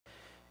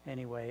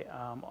anyway,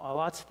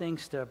 lots of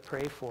things to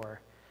pray for.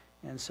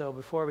 And so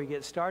before we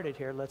get started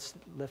here, let's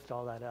lift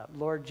all that up.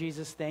 Lord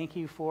Jesus, thank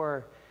you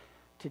for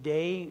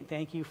today.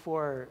 Thank you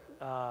for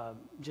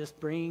just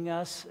bringing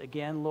us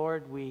again,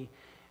 Lord. We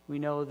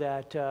know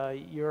that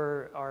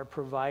you're our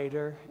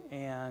provider,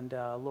 and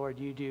Lord,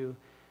 you do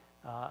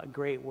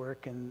great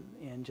work in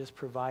just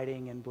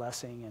providing and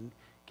blessing and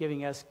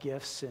giving us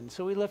gifts. And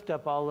so we lift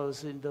up all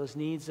those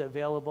needs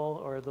available,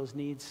 or those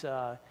needs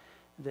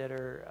that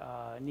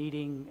are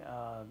needing,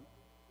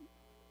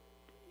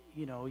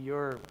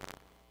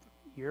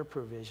 your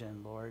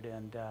provision, Lord.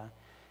 And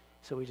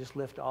so we just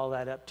lift all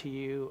that up to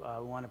you.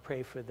 We want to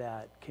pray for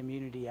that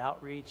community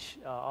outreach,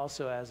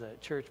 also as a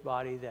church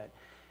body, that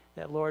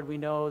Lord, we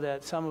know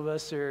that some of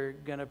us are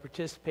going to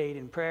participate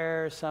in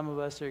prayer, some of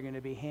us are going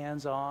to be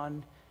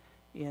hands-on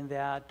in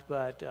that,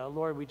 but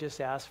Lord, we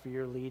just ask for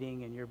your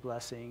leading and your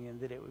blessing, and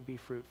that it would be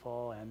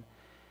fruitful,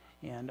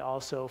 and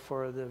also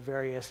for the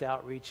various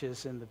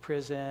outreaches in the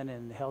prison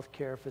and the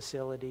healthcare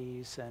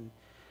facilities and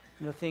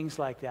things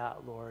like that,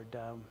 Lord.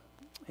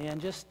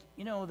 And just,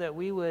 that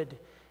we would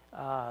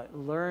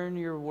learn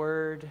your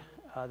word,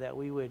 that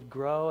we would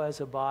grow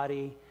as a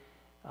body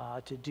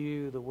to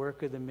do the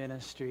work of the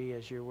ministry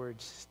as your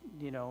word,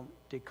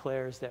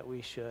 declares that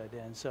we should.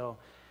 And so,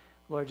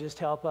 Lord, just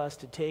help us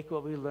to take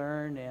what we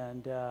learn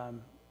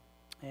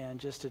and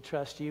just to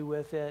trust you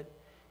with it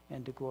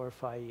and to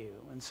glorify you.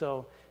 And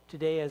so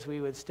today, as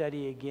we would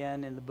study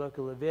again in the book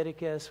of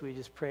Leviticus, we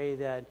just pray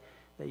that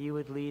you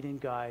would lead and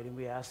guide, and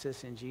we ask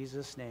this in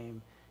Jesus'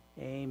 name.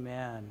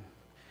 Amen.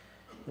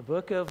 The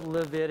book of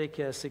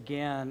Leviticus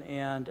again,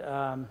 and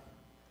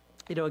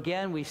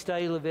again we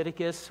study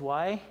Leviticus.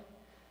 Why?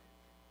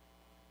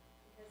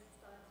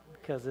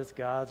 Because it's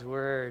God's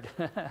word.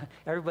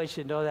 Everybody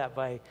should know that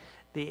by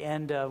the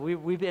end.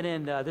 We've been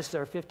in this is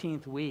our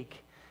 15th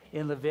week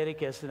in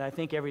Leviticus, and I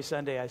think every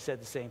Sunday I said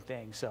the same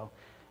thing. So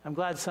I'm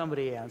glad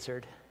somebody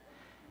answered.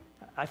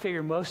 I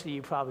figure most of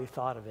you probably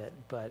thought of it,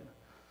 but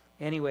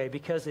anyway,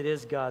 because it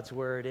is God's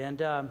word.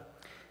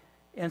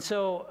 And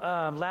so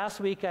last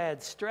week I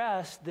had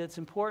stressed that it's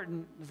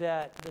important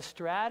that the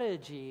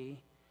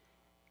strategy,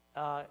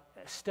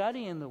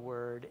 studying the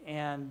word,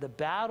 and the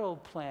battle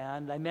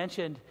plan, I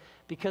mentioned,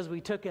 because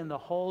we took in the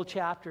whole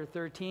chapter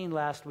 13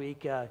 last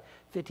week,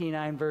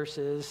 59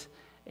 verses,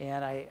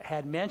 and I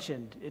had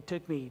mentioned it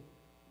took me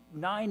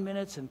 9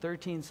 minutes and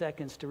 13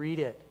 seconds to read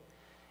it.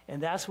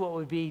 And that's what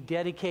would be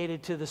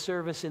dedicated to the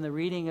service in the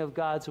reading of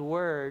God's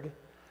word.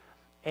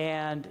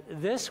 And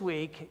this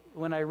week,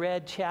 when I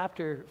read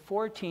chapter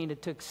 14,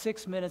 it took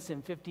 6 minutes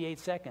and 58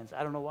 seconds.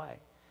 I don't know why.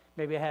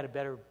 Maybe I had a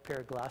better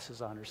pair of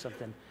glasses on or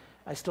something.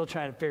 I'm still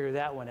trying to figure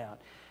that one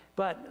out.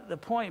 But the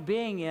point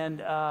being, and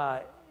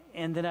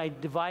then I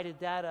divided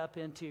that up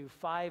into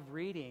 5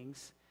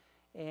 readings,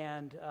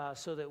 and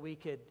so that we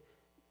could,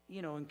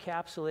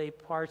 encapsulate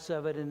parts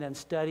of it and then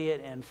study it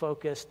and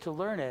focus to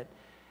learn it.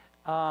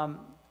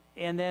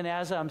 And then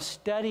as I'm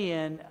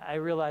studying, I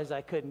realized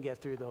I couldn't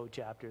get through the whole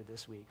chapter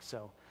this week.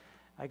 So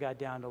I got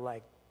down to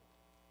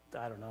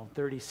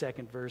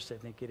 32nd verse, I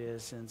think it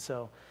is. And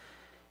so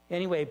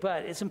anyway,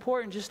 but it's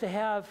important just to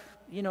have,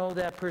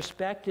 that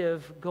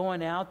perspective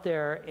going out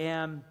there.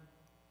 And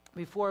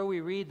before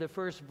we read the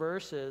first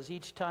verses,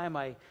 each time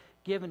I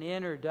give an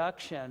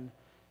introduction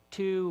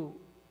to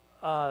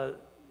the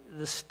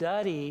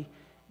study.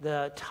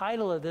 The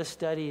title of this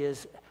study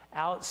is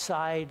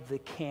Outside the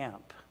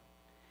Camp.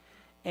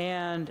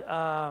 And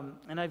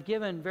I've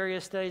given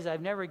various studies.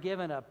 I've never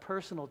given a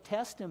personal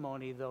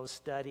testimony, though,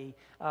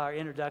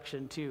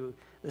 introduction to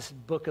this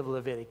book of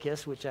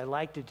Leviticus, which I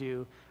like to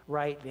do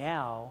right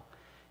now,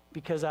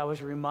 because I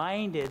was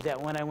reminded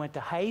that when I went to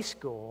high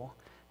school,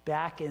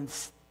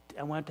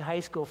 I went to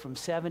high school from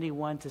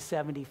 71 to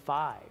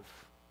 75.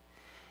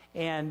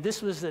 And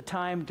this was the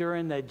time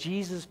during the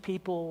Jesus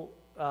People,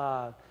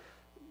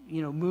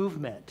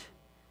 movement.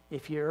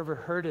 If you ever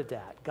heard of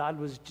that, God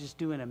was just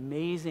doing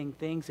amazing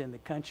things in the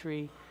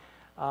country,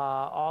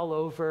 all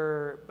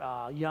over.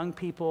 Young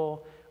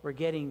people were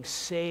getting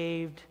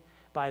saved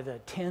by the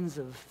tens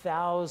of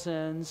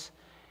thousands.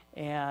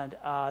 And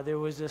there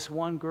was this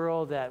one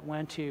girl that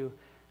went to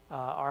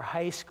our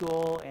high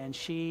school, and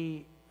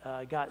she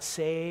got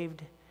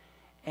saved.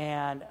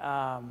 And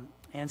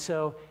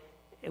so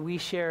we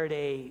shared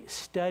a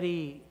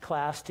study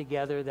class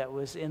together that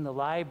was in the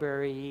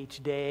library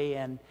each day,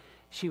 and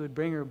she would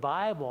bring her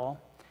Bible,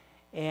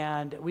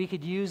 and we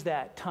could use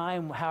that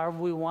time however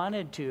we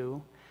wanted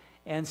to.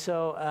 And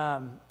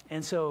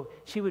so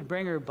she would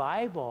bring her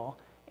Bible,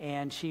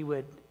 and she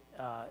would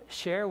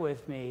share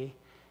with me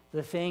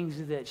the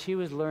things that she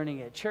was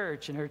learning at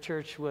church. And her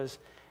church was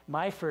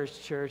my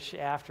first church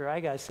after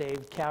I got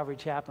saved, Calvary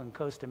Chapel in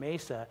Costa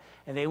Mesa,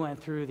 and they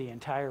went through the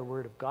entire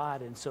Word of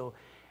God. And so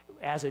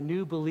as a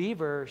new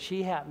believer,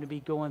 she happened to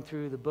be going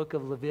through the book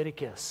of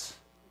Leviticus.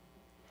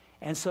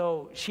 And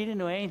so she didn't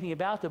know anything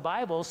about the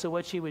Bible, so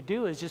what she would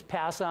do is just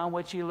pass on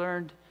what she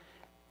learned,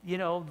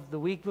 the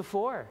week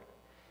before.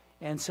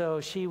 And so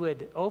she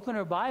would open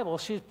her Bible.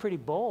 She was pretty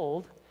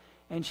bold,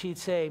 and she'd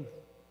say,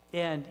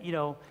 and,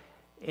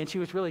 And she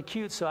was really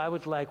cute, so I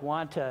would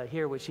want to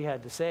hear what she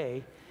had to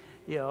say,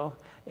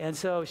 And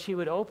so she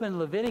would open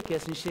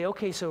Leviticus and she'd say,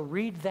 okay, so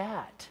read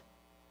that.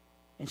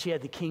 And she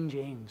had the King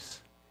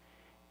James.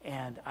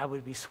 And I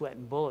would be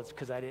sweating bullets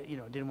because I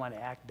didn't want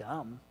to act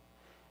dumb.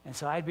 And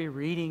so I'd be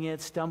reading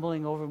it,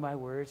 stumbling over my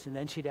words, and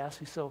then she'd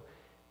ask me, so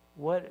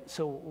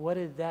what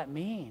did that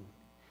mean?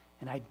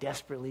 And I'd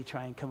desperately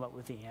try and come up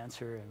with the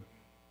answer.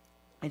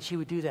 And she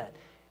would do that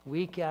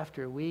week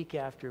after week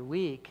after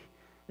week.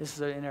 This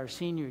is in our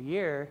senior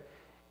year.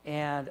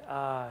 And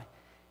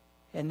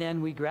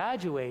then we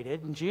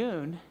graduated in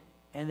June,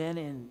 and then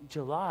in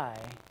July,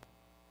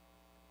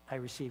 I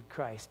received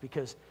Christ.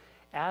 Because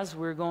as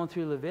we're going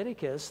through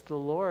Leviticus, the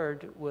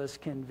Lord was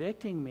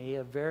convicting me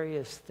of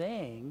various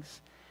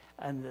things,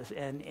 and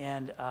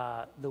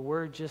the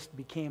Word just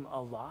became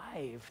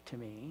alive to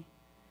me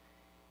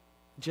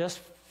just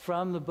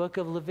from the book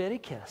of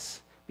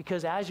Leviticus.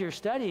 Because as you're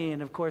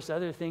studying, of course,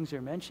 other things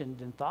are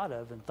mentioned and thought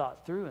of and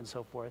thought through and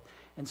so forth.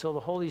 And so the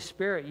Holy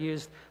Spirit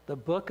used the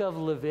book of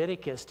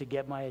Leviticus to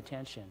get my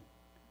attention.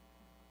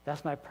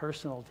 That's my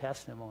personal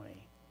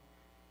testimony.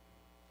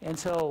 And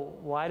so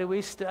why do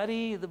we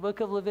study the book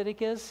of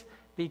Leviticus?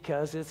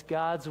 Because it's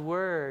God's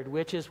Word,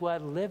 which is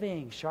what?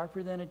 Living,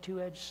 sharper than a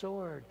two-edged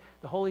sword.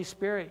 The Holy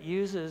Spirit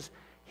uses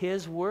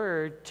His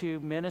Word to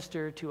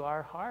minister to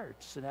our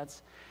hearts.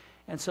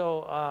 And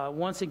so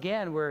once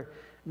again, we're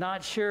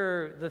not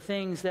sure the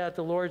things that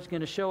the Lord's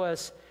going to show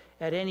us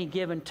at any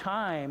given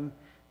time,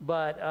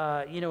 but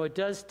it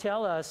does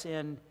tell us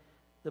in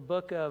the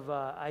book of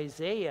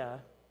Isaiah,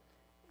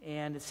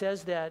 and it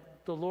says that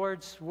the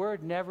Lord's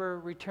Word never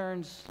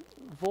returns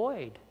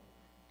void.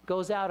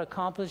 Goes out,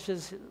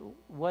 accomplishes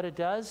what it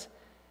does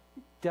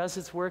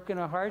its work in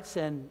our hearts,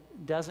 and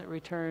doesn't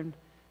return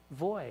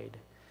void.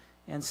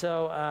 And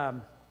so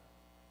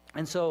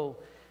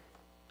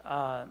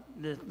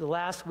the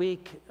last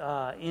week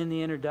in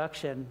the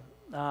introduction,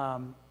 I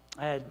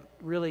had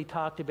really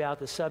talked about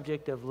the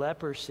subject of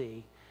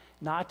leprosy.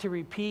 Not to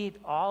repeat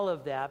all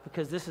of that,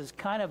 because this is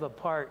kind of a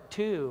part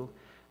two,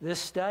 this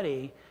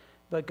study,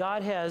 but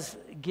God has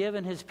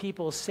given His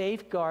people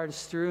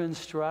safeguards through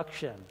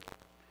instruction.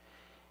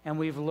 And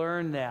we've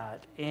learned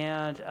that.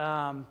 And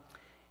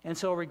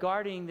so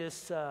regarding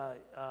this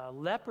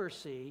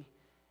leprosy,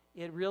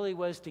 it really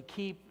was to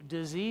keep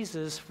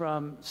diseases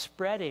from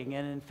spreading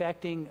and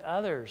infecting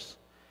others.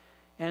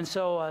 And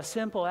so a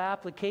simple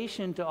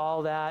application to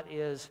all that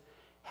is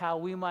how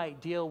we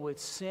might deal with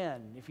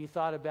sin. If you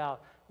thought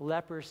about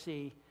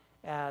leprosy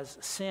as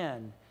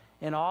sin,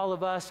 and all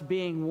of us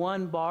being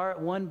one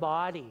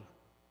body,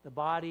 the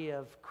body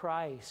of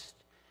Christ,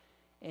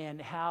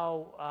 and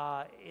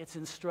how it's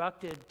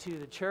instructed to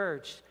the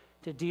church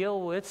to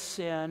deal with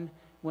sin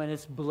when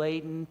it's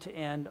blatant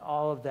and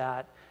all of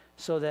that,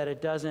 so that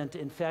it doesn't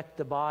infect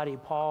the body.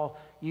 Paul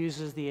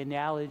uses the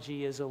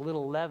analogy as a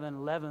little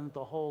leaven leaveneth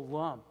the whole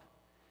lump.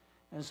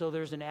 And so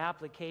there's an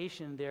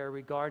application there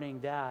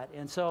regarding that.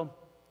 And so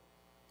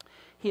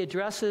he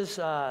addresses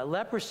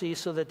leprosy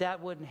so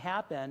that wouldn't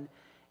happen.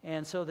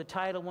 And so the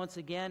title, once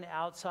again,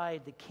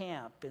 Outside the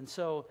Camp. And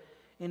so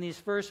in these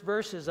first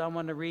verses, I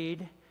want to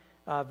read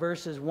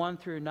verses 1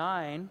 through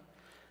 9.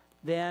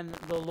 Then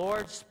the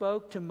Lord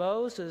spoke to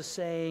Moses,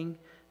 saying,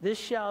 "This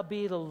shall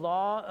be the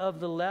law of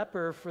the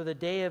leper for the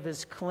day of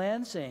his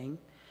cleansing.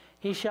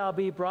 He shall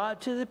be brought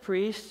to the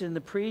priest, and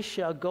the priest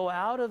shall go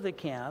out of the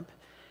camp,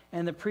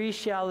 and the priest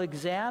shall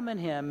examine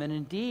him. And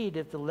indeed,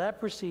 if the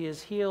leprosy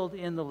is healed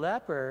in the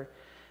leper,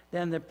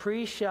 then the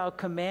priest shall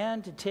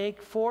command to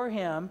take for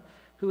him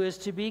who is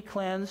to be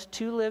cleansed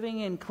 2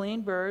 living and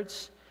clean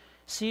birds,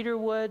 cedar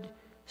wood,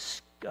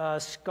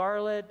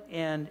 scarlet,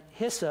 and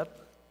hyssop.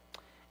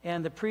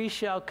 And the priest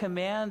shall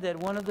command that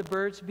one of the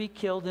birds be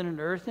killed in an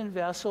earthen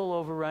vessel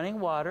over running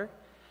water.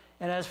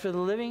 And as for the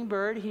living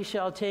bird, he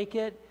shall take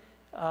it,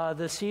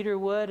 the cedar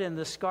wood and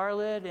the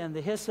scarlet and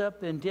the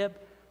hyssop, and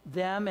dip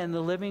them and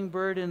the living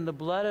bird in the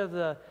blood of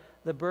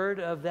the bird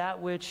of that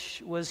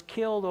which was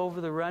killed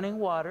over the running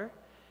water.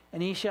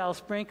 And he shall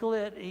sprinkle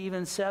it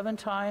even 7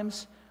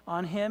 times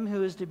on him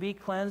who is to be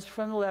cleansed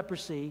from the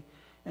leprosy,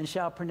 and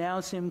shall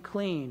pronounce him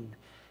clean.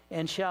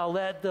 And shall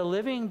let the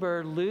living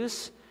bird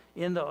loose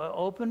in the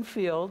open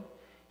field.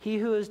 He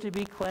who is to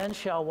be cleansed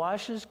shall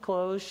wash his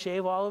clothes,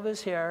 shave all of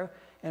his hair,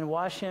 and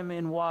wash him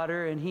in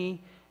water, and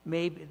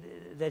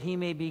that he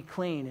may be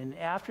clean. And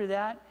after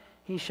that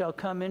he shall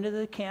come into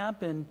the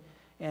camp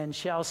and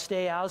shall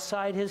stay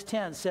outside his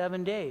tent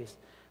 7 days.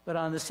 But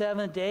on the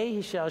 7th day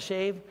he shall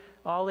shave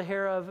all the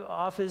hair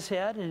off his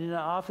head and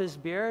off his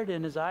beard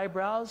and his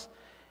eyebrows,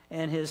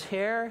 and his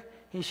hair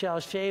he shall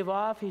shave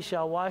off. He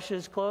shall wash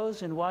his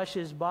clothes and wash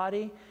his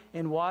body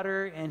in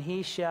water, and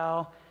he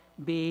shall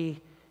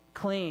be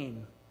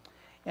clean."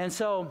 And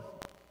so,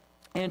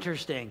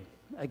 interesting,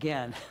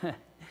 again.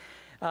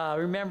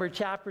 Remember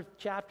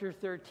chapter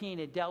 13,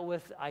 it dealt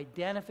with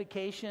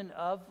identification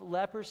of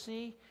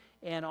leprosy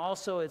and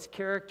also its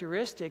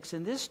characteristics.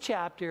 And this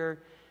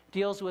chapter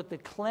deals with the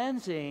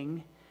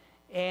cleansing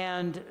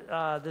and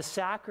the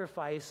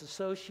sacrifice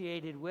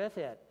associated with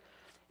it.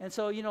 And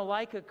so,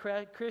 like a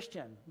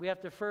Christian, we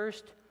have to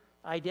first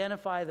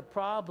identify the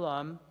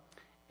problem,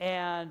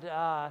 and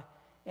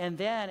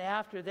then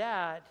after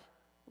that,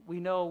 we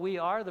know we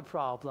are the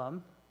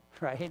problem,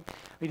 right?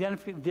 We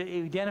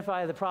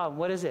identify the problem.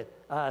 What is it?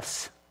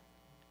 Us.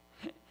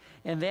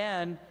 And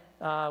then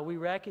we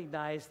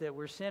recognize that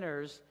we're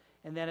sinners,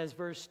 and then as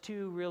verse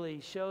 2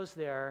 really shows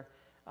there,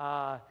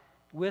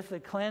 with the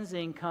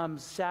cleansing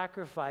comes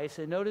sacrifice.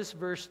 And notice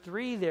verse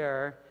 3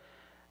 there,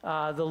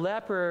 the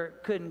leper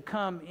couldn't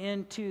come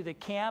into the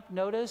camp.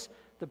 Notice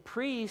the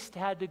priest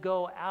had to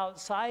go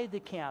outside the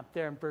camp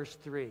there in verse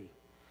 3.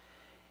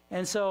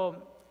 And so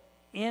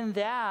in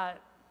that,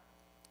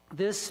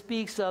 this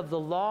speaks of the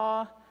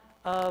law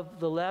of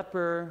the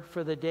leper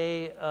for the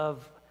day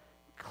of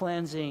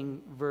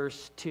cleansing,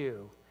 verse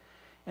 2.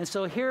 And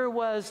so here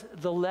was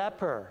the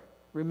leper,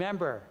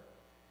 remember,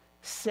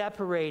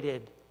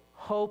 separated,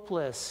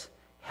 hopeless,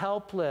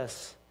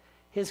 helpless.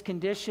 His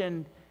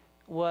condition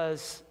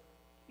was,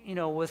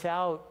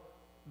 without,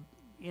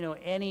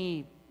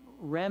 any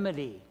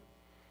remedy,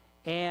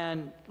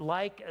 and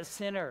like a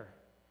sinner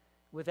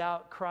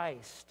without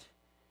Christ.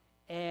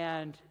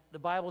 And the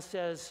Bible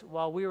says,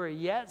 while we were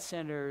yet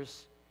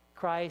sinners,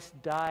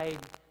 Christ died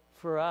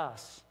for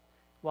us,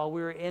 while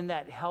we were in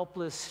that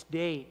helpless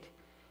state.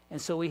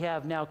 And so we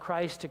have now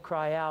Christ to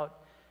cry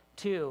out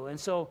to. And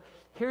so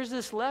here's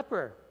this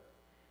leper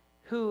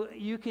who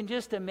you can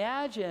just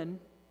imagine,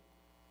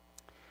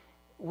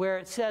 where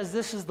it says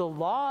this is the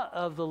law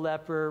of the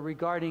leper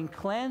regarding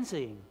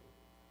cleansing.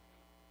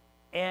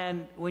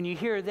 And when you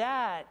hear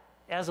that,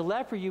 as a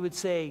leper, you would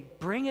say,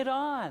 bring it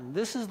on.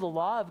 This is the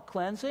law of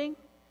cleansing.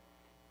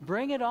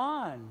 Bring it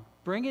on.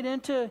 Bring it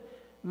into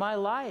my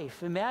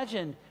life.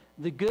 Imagine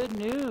the good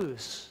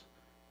news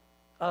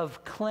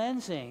of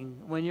cleansing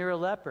when you're a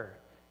leper.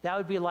 That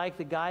would be like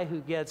the guy who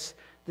gets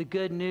the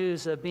good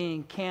news of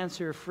being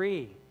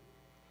cancer-free.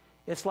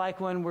 It's like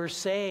when we're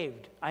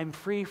saved, I'm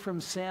free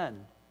from sin.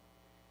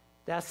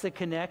 That's the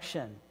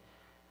connection.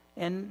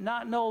 And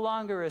no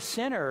longer a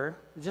sinner,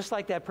 just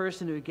like that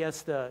person who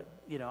gets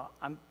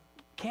I'm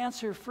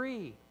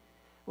cancer-free.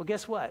 Well,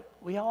 guess what?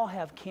 We all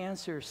have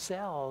cancer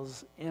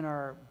cells in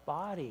our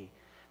body.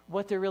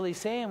 What they're really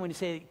saying when you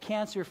say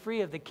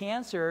cancer-free, of the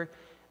cancer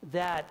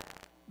that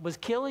was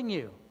killing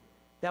you,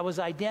 that was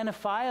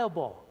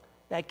identifiable,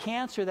 that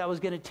cancer that was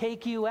going to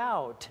take you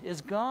out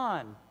is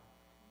gone.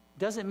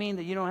 Doesn't mean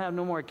that you don't have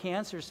no more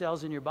cancer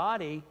cells in your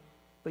body,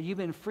 but you've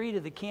been freed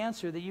of the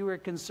cancer that you were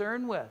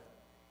concerned with.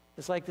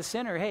 It's like the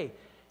sinner. Hey,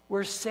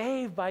 we're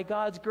saved by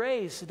God's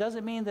grace. It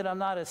doesn't mean that I'm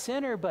not a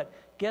sinner, but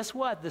guess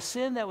what? The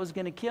sin that was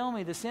going to kill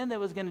me, the sin that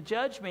was going to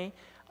judge me,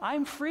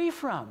 I'm free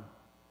from.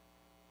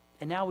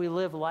 And now we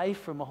live life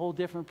from a whole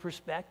different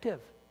perspective.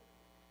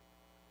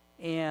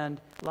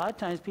 And a lot of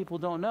times people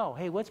don't know,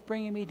 hey, what's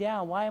bringing me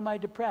down? Why am I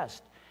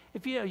depressed?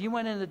 If you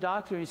went in the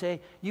doctor and you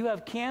say, you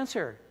have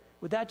cancer,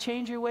 would that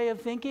change your way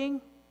of thinking?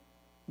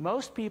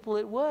 Most people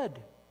it would.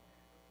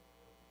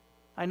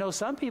 I know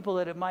some people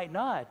that it might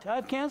not. I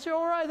have cancer?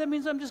 All right, that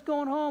means I'm just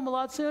going home a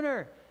lot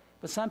sooner.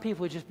 But some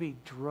people would just be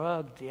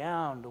drugged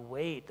down, the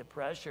weight, the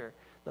pressure,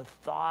 the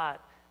thought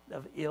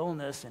of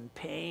illness and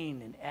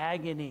pain and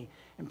agony.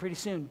 And pretty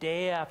soon,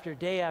 day after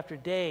day after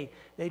day,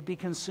 they'd be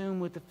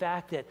consumed with the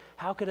fact that,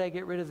 how could I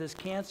get rid of this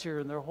cancer?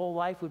 And their whole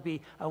life would be,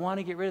 I want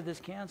to get rid of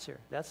this cancer.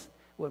 That's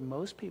what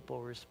most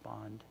people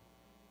respond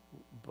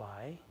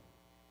by.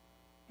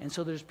 And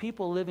so there's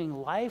people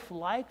living life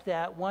like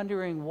that,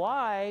 wondering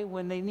why,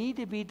 when they need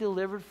to be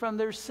delivered from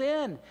their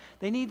sin.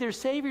 They need their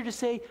Savior to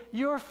say,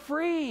 you're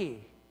free.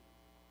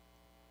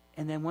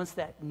 And then once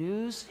that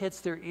news hits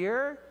their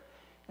ear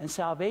and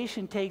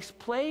salvation takes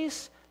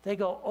place, they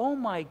go, oh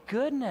my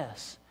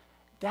goodness,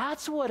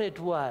 that's what it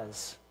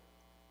was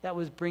that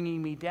was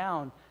bringing me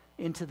down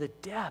into the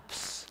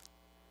depths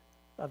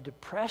of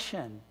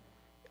depression,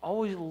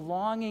 always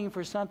longing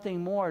for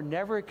something more,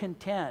 never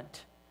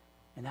content.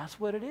 And that's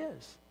what it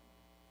is.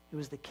 It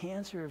was the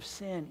cancer of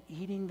sin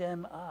eating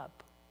them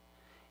up.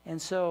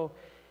 And so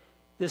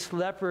this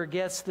leper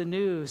gets the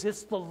news.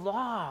 It's the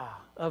law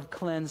of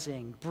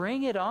cleansing.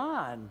 Bring it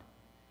on.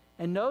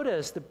 And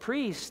notice the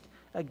priest,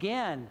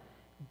 again,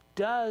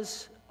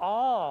 does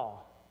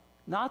all.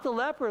 Not the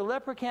leper. The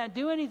leper can't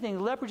do anything.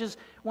 The leper just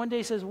one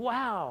day says,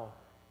 wow,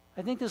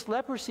 I think this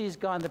leprosy is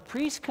gone. The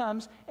priest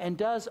comes and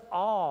does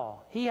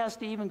all. He has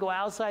to even go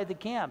outside the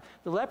camp.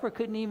 The leper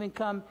couldn't even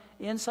come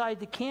inside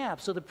the camp.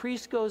 So the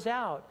priest goes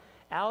out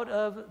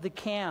of the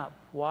camp.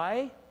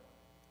 Why?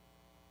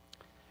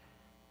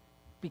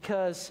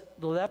 Because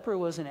the leper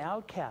was an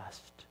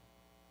outcast.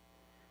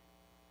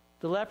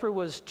 The leper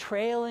was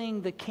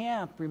trailing the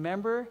camp,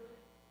 remember?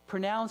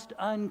 Pronounced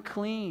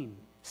unclean,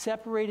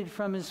 separated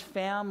from his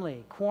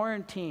family,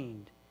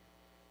 quarantined.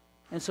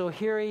 And so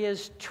here he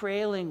is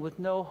trailing with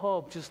no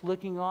hope, just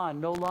looking on,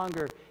 no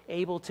longer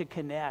able to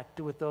connect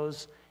with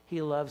those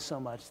he loves so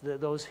much,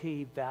 those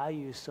he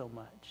values so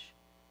much,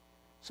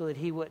 so that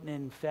he wouldn't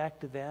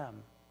infect them.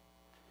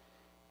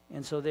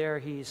 And so there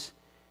he's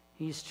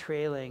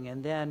trailing,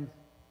 and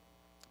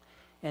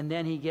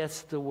then he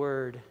gets the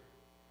word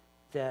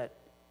that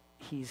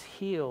he's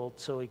healed,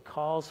 so he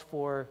calls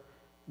for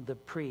the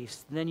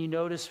priest. And then you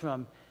notice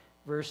from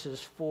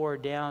verses 4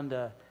 down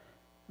to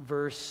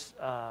verse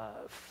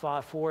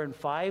 4 and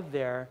 5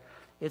 there,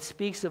 it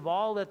speaks of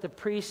all that the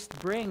priests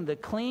bring, the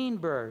clean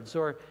birds,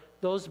 or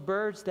those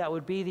birds that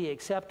would be the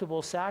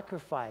acceptable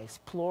sacrifice,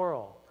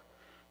 plural.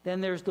 Then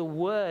there's the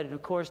wood, and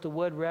of course the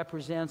wood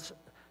represents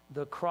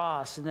the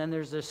cross. And then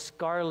there's the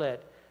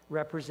scarlet,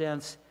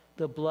 represents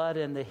the blood,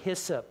 and the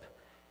hyssop.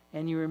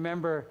 And you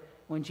remember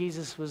when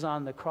Jesus was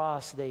on the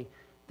cross, they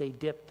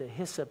dipped the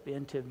hyssop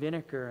into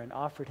vinegar and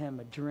offered him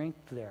a drink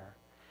there.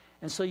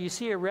 And so you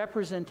see a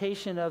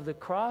representation of the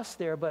cross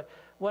there, but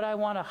what I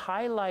want to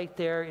highlight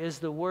there is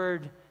the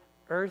word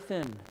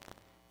earthen,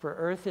 for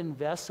earthen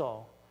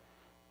vessel,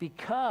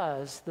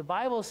 because the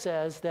Bible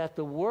says that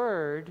the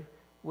Word,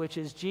 which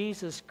is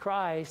Jesus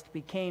Christ,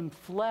 became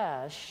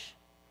flesh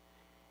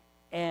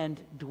and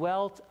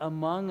dwelt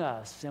among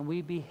us, and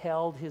we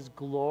beheld his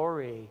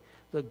glory,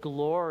 the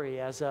glory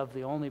as of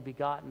the only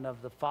begotten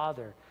of the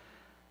Father.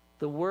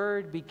 The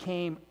Word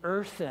became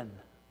earthen,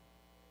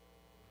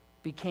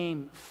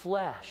 became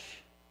flesh.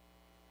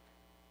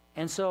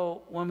 And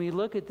so when we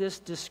look at this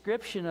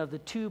description of the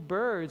two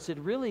birds, it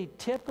really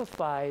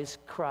typifies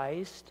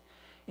Christ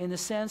in the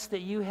sense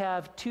that you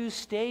have two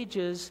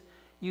stages.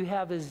 You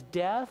have his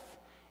death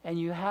and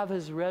you have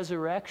his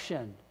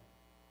resurrection.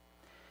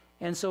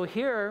 And so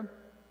here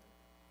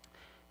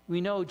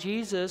we know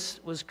Jesus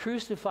was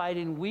crucified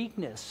in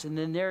weakness, and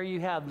then there you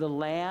have the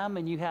lamb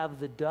and you have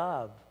the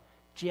dove.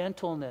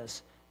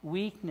 Gentleness,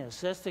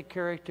 weakness, that's the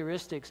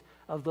characteristics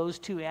of those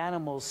two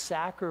animals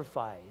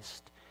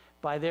sacrificed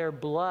by their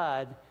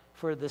blood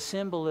for the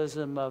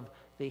symbolism of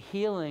the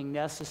healing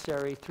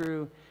necessary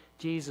through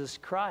Jesus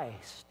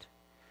Christ.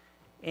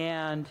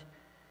 And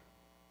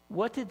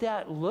what did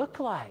that look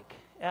like?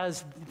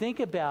 As think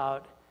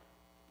about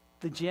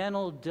the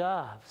gentle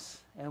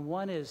doves, and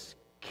one is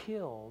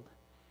killed,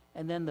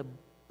 and then the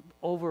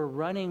over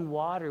running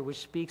water, which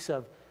speaks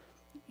of,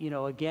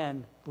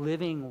 again,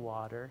 living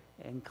water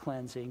and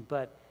cleansing,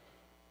 but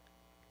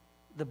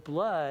the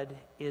blood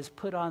is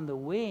put on the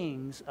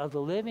wings of the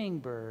living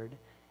bird,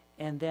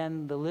 and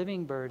then the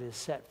living bird is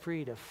set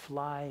free to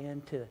fly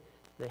into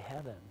the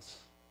heavens.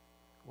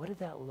 What did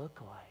that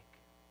look like?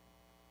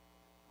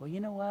 Well, you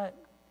know what?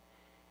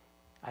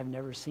 I've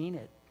never seen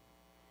it.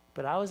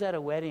 But I was at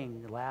a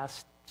wedding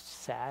last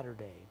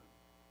Saturday,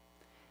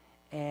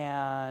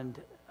 and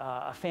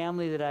a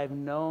family that I've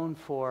known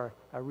for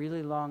a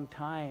really long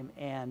time,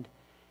 and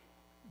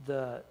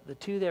the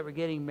two that were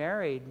getting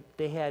married,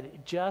 they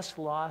had just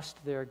lost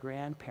their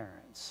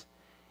grandparents.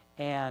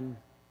 And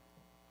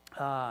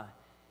the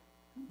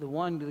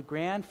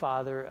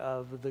grandfather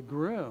of the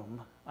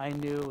groom, I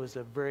knew was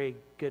a very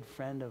good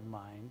friend of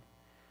mine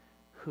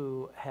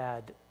who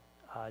had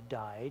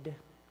died,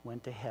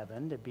 went to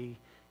heaven to be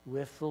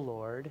with the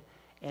Lord.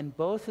 And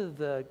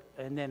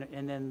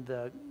then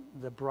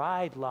the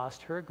bride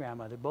lost her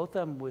grandmother, both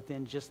of them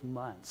within just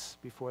months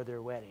before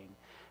their wedding.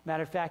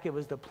 Matter of fact, it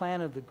was the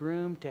plan of the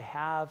groom to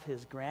have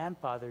his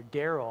grandfather,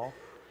 Daryl,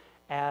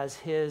 as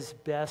his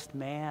best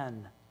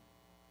man.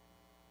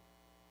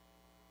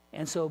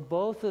 And so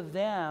both of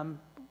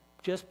them,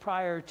 just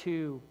prior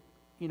to,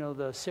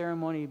 the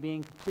ceremony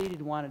being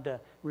completed, wanted to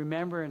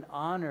remember and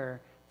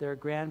honor their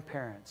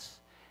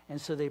grandparents.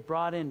 And so they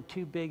brought in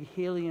 2 big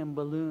helium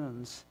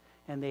balloons,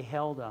 and they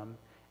held them,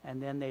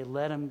 and then they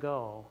let them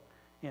go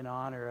in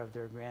honor of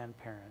their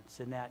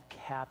grandparents. And that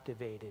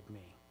captivated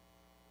me.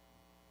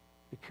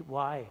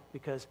 Why?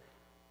 Because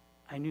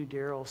I knew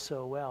Daryl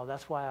so well.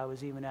 That's why I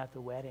was even at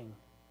the wedding.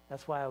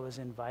 That's why I was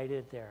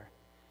invited there.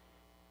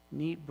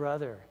 Neat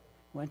brother,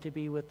 went to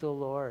be with the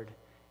Lord.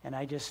 And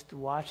I just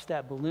watched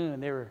that balloon.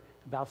 They were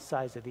about the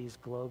size of these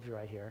globes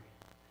right here,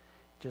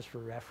 just for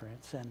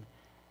reference. And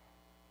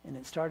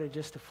it started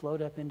just to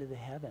float up into the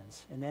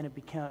heavens. And then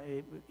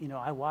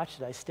I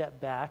watched it. I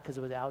stepped back because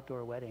it was an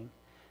outdoor wedding.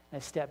 I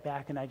stepped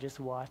back and I just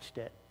watched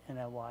it. And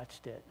I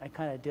watched it. I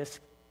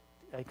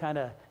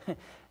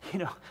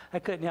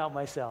couldn't help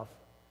myself.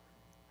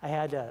 I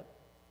had to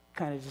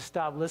kind of just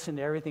stop listening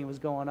to everything that was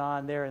going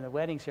on there in the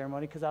wedding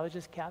ceremony, because I was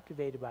just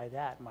captivated by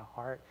that in my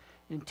heart,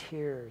 and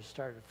tears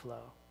started to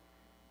flow.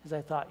 Because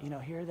I thought,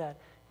 here that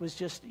was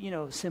just,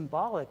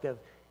 symbolic of,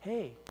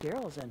 hey,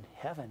 Daryl's in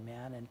heaven,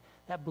 man, and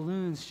that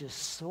balloon's just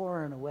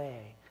soaring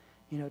away,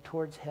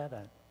 towards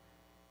heaven.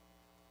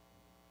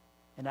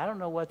 And I don't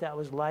know what that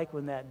was like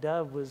when that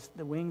dove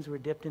the wings were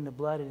dipped in the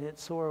blood and it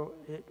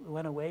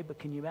went away. But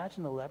can you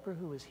imagine the leper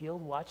who was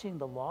healed watching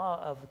the law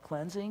of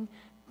cleansing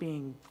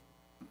being,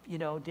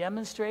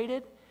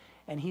 demonstrated?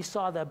 And he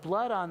saw the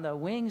blood on the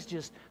wings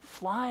just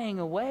flying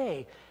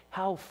away.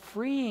 How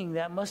freeing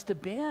that must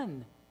have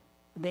been.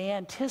 The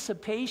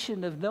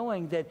anticipation of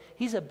knowing that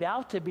he's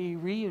about to be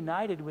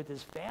reunited with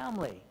his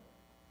family.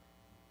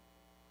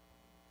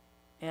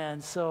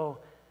 And so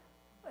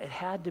it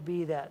had to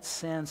be that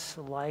sense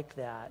like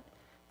that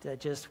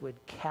just would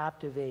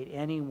captivate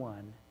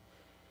anyone.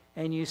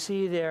 And you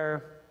see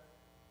there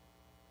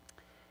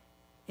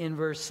in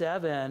verse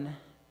 7,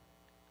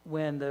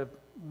 when the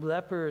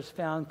leper is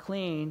found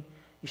clean,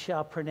 you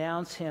shall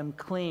pronounce him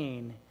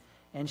clean,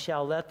 and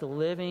shall let the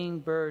living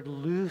bird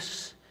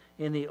loose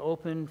in the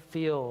open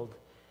field.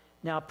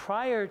 Now,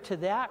 prior to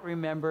that,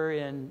 remember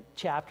in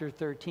chapter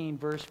 13,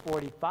 verse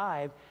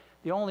 45,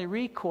 the only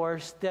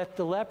recourse that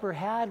the leper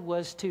had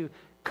was to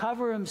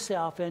cover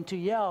himself and to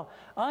yell,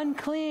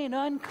 unclean,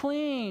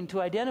 unclean, to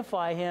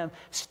identify him.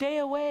 Stay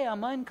away,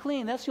 I'm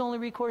unclean. That's the only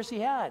recourse he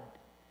had.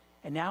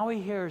 And now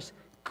he hears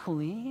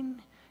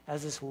clean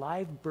as this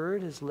live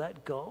bird is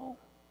let go.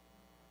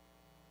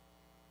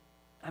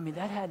 I mean,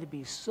 that had to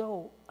be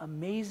so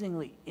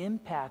amazingly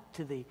impact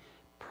to the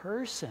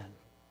person.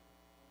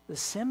 The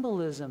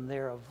symbolism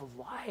there of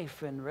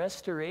life and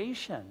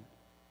restoration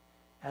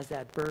as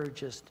that bird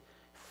just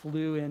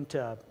flew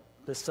into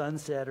the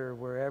sunset or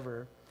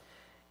wherever.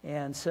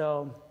 And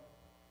so,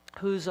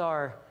 who's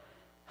our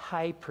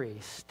high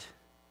priest?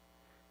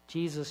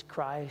 Jesus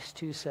Christ,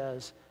 who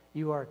says,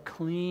 you are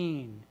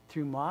clean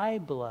through my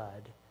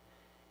blood.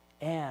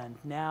 And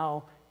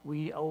now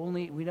we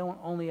don't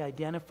only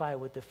identify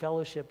with the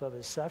fellowship of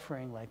his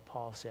suffering, like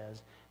Paul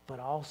says, but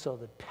also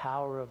the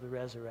power of the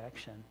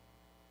resurrection.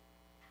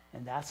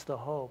 And that's the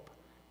hope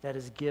that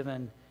is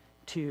given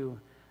to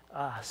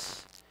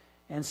us.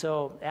 And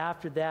so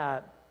after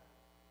that,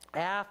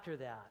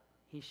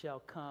 he shall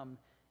come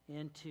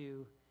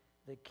into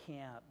the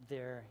camp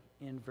there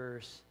in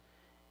verse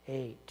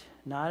 8.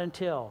 Not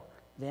until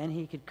then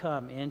he could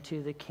come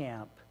into the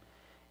camp,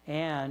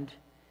 and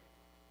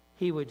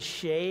he would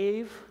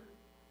shave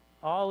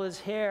all his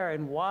hair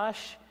and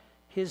wash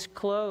his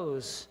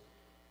clothes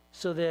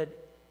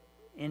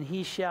and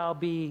he shall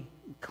be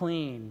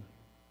clean.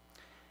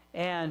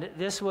 And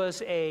this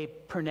was a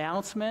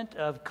pronouncement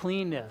of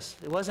cleanness.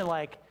 It wasn't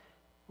like,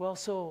 well,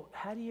 so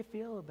how do you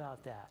feel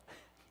about that?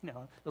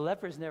 The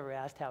leper's never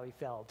asked how he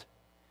felt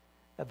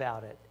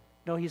about it.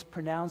 No, he's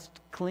pronounced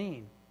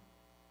clean.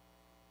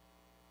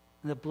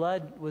 The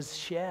blood was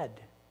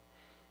shed.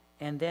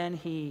 And then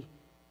he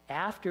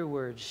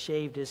afterwards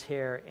shaved his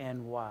hair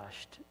and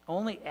washed.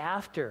 Only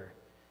after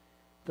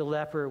the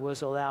leper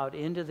was allowed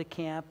into the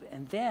camp,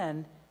 and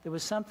then there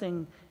was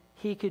something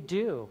he could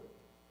do.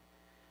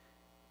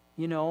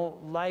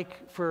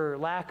 Like, for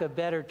lack of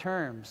better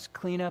terms,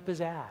 clean up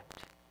his act.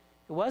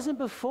 It wasn't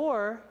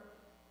before,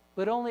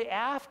 but only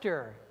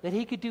after that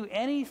he could do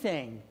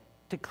anything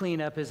to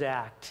clean up his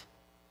act.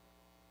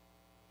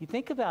 You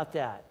think about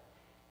that.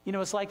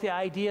 It's like the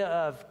idea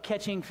of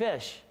catching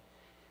fish.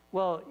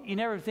 Well, you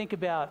never think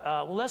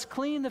about, let's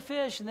clean the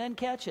fish and then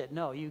catch it.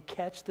 No, you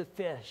catch the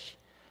fish,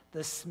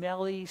 the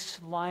smelly,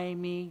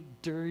 slimy,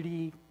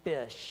 dirty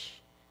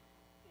fish,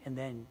 and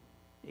then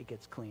it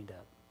gets cleaned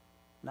up.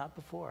 Not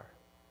before.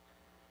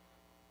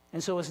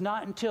 And so it's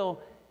not until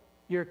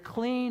you're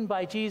clean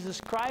by Jesus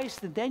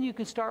Christ that then you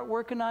can start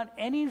working on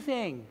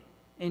anything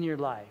in your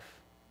life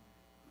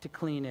to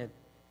clean it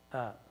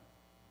up.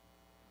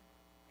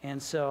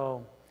 And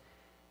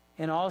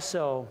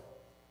also,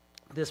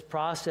 this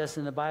process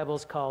in the Bible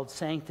is called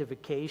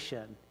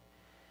sanctification.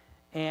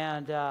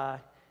 And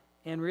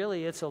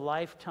really, it's a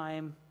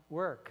lifetime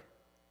work.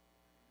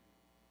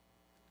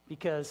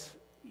 Because,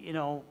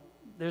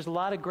 there's a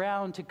lot of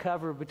ground to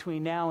cover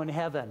between now and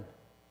heaven.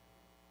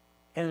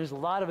 And there's a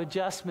lot of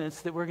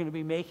adjustments that we're going to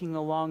be making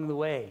along the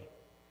way.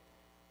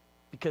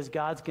 Because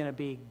God's going to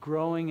be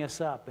growing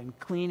us up and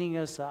cleaning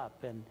us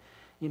up. And,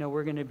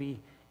 we're going to be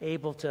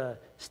able to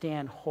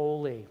stand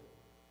holy.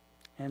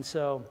 And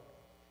so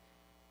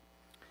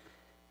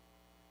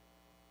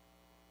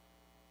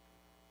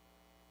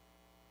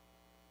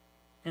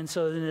in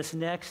this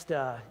next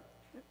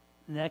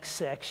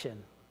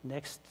section,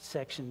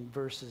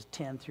 verses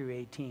 10 through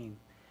 18,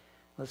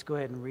 let's go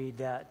ahead and read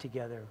that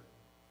together.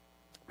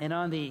 And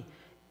on the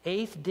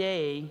 8th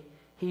day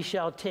he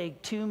shall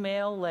take 2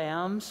 male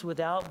lambs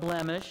without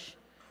blemish,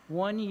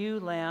 1 ewe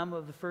lamb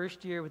of the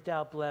first year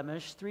without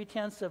blemish,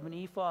 3/10 of an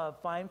ephah of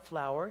fine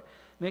flour,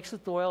 mixed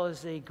with oil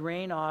as a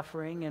grain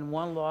offering, and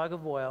 1 log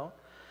of oil.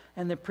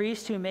 And the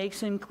priest who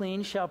makes him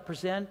clean shall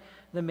present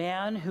the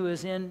man who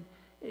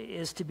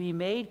is to be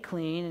made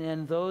clean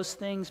and those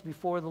things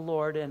before the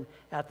Lord and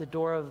at the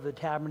door of the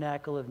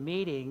tabernacle of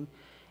meeting.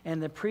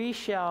 And the priest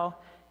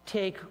shall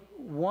take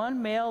 1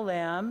 male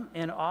lamb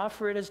and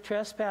offer it as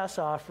trespass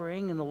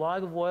offering and the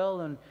log of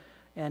oil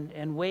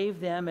and wave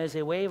them as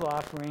a wave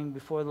offering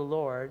before the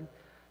Lord.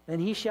 Then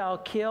he shall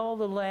kill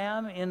the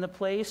lamb in the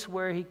place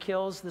where he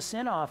kills the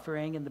sin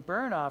offering and the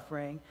burnt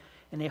offering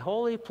in a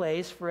holy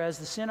place, for as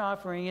the sin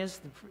offering is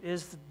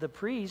the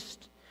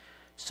priest,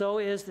 so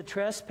is the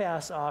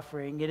trespass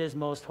offering, it is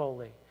most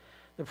holy.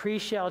 The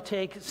priest shall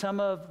take some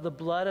of the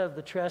blood of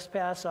the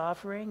trespass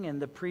offering,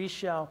 and the priest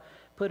shall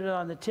put it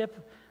on the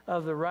tip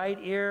of the right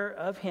ear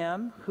of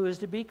him who is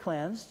to be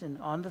cleansed,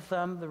 and on the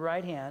thumb of the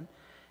right hand,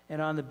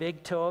 and on the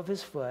big toe of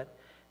his foot.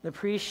 The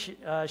priest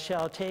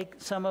shall take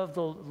some of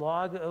the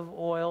log of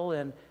oil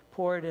and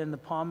pour it in the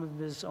palm of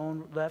his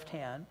own left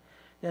hand.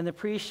 Then the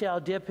priest shall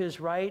dip his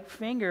right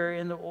finger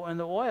in the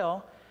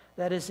oil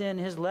that is in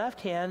his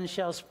left hand, and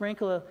shall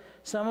sprinkle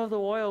some of the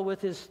oil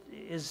with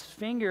his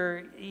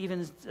finger,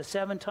 even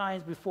 7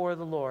 times before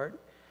the Lord.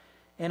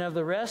 And of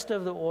the rest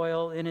of the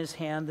oil in his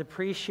hand, the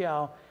priest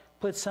shall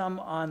put some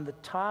on the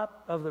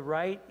top of the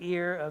right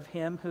ear of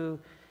him who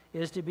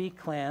is to be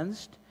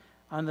cleansed,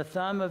 on the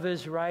thumb of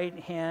his right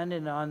hand,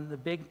 and on the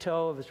big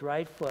toe of his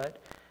right foot,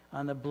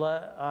 on the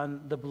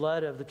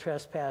blood of the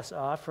trespass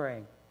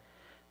offering.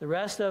 The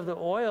rest of the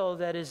oil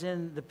that is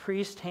in the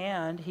priest's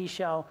hand he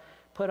shall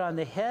put on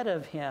the head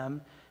of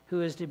him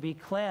who is to be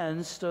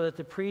cleansed, so that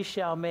the priest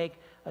shall make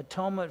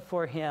atonement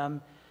for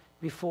him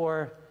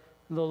before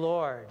the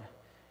Lord.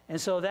 And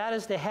so that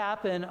is to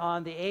happen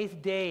on the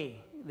 8th day,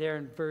 there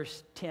in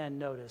verse 10,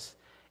 notice.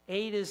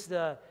 8 is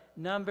the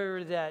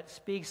number that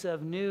speaks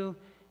of new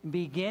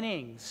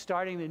beginnings,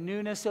 starting the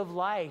newness of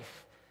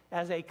life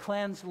as a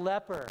cleansed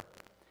leper,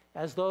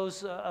 as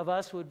those of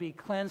us would be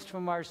cleansed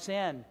from our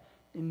sin.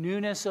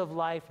 Newness of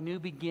life, new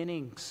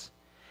beginnings.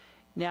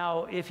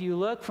 Now, if you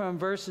look from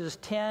verses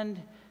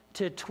 10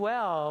 to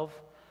 12,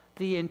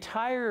 the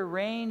entire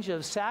range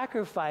of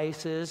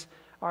sacrifices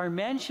are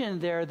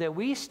mentioned there that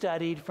we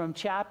studied from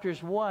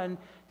chapters 1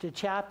 to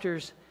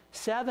chapters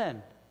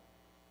 7.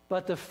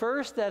 But the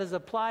first that is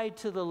applied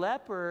to the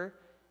leper,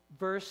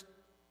 verse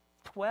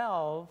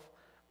 12,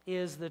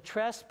 is the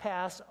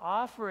trespass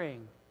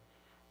offering.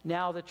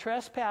 Now, the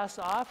trespass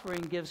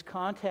offering gives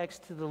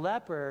context to the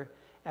leper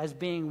as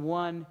being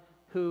one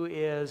who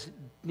is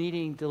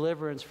needing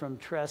deliverance from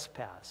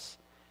trespass.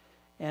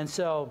 And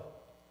so,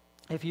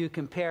 if you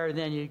compare,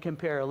 then you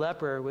compare a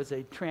leper with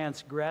a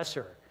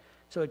transgressor.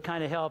 So it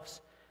kind of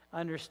helps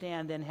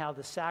understand then how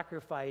the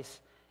sacrifice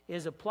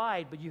is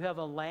applied. But you have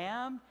a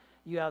lamb,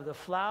 you have the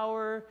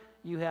flour,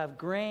 you have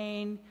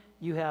grain,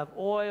 you have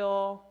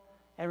oil.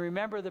 And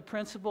remember the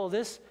principle,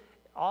 this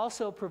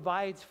also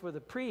provides for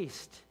the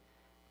priest.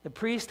 The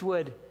priest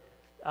would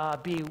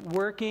be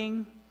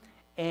working,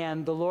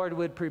 and the Lord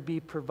would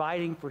be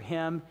providing for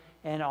him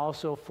and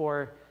also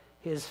for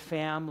his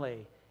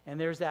family. And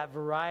there's that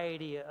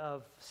variety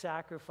of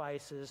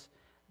sacrifices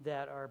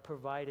that are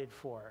provided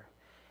for.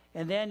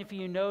 And then if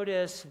you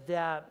notice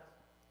that,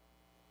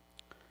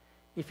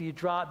 if you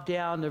drop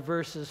down to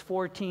verses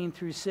 14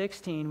 through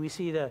 16, we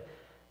see the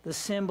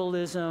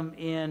symbolism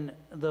in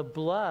the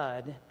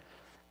blood.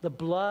 The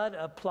blood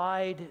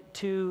applied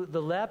to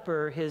the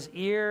leper, his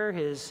ear,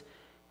 his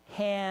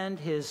hand,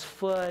 his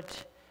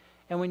foot.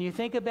 And when you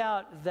think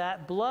about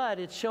that blood,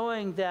 it's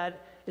showing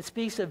that it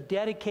speaks of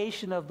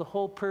dedication of the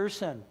whole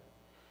person.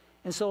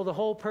 And so the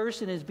whole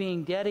person is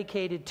being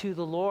dedicated to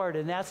the Lord,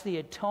 and that's the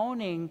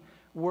atoning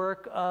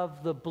work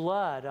of the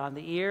blood on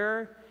the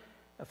ear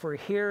for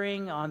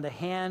hearing, on the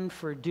hand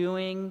for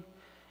doing,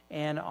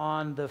 and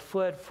on the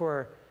foot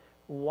for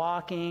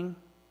walking.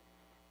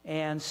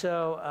 And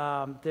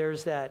so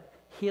there's that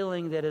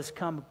healing that has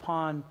come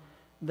upon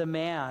the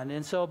man.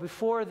 And so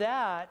before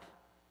that,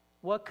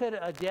 what could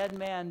a dead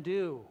man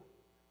do?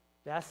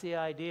 That's the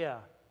idea.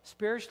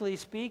 Spiritually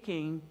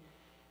speaking,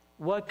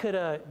 where could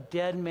a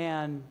dead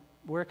man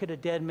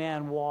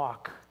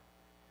walk?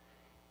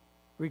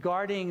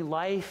 Regarding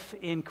life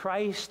in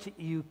Christ,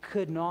 you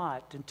could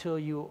not until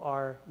you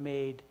are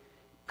made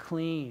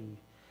clean.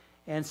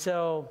 And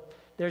so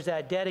there's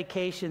that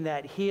dedication,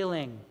 that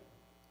healing.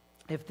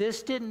 If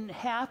this didn't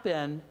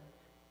happen,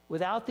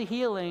 without the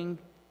healing,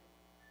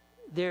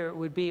 there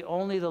would be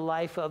only the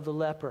life of the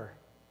leper.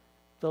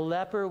 The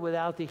leper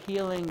without the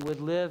healing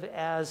would live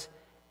as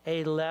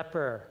a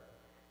leper,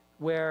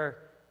 where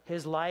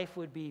his life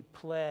would be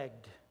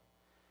plagued.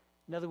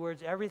 In other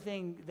words,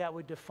 everything that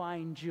would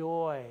define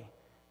joy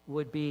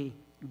would be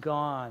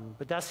gone.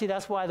 But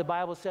that's why the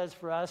Bible says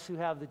for us who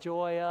have the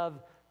joy of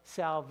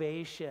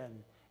salvation,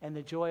 and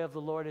the joy of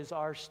the Lord is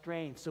our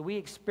strength. So we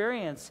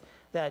experience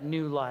that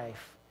new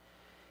life.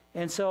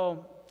 And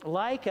so,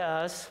 like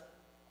us,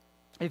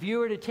 if you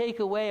were to take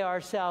away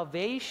our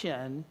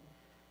salvation,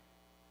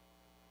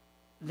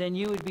 then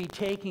you would be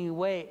taking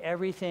away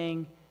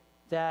everything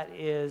that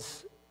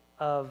is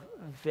of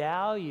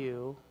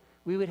value.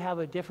 We would have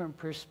a different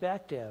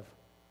perspective.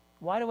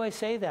 Why do I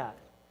say that?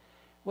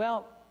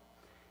 Well,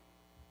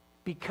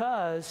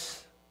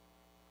 because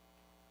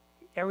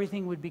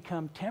everything would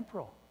become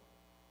temporal.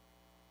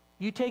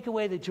 You take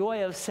away the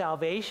joy of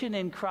salvation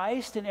in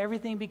Christ, and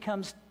everything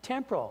becomes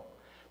temporal.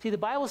 See, the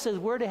Bible says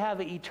we're to have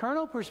an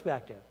eternal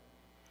perspective.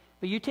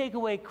 But you take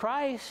away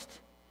Christ,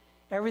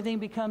 everything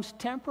becomes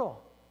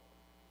temporal.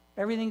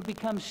 Everything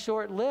becomes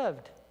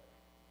short-lived.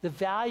 The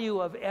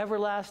value of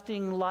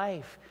everlasting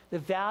life, the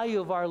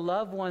value of our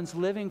loved ones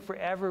living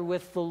forever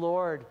with the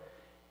Lord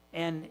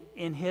and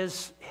in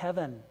His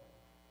heaven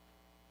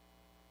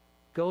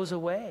goes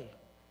away.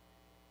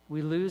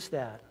 We lose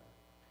that.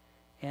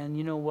 And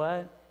you know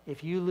what?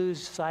 If you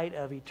lose sight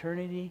of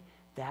eternity,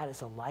 that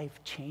is a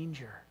life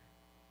changer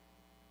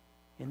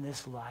in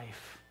this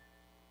life.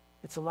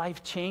 It's a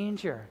life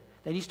changer.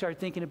 Then you start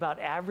thinking about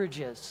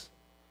averages.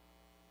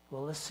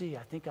 Well, let's see.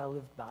 I think I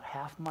lived about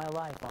half my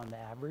life on the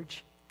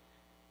average.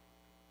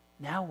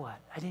 Now what?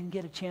 I didn't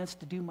get a chance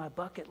to do my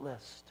bucket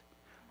list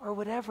or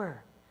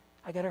whatever.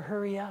 I got to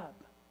hurry up.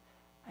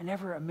 I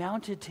never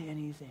amounted to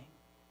anything.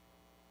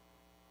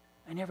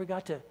 I never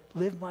got to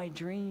live my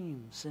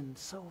dreams and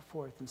so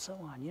forth and so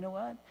on. You know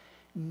what?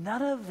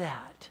 None of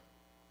that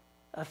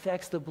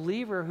affects the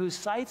believer whose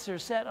sights are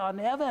set on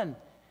heaven.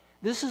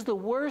 This is the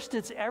worst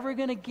it's ever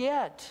going to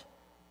get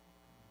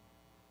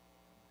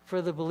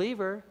for the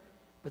believer,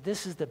 but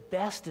this is the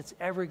best it's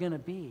ever going to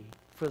be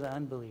for the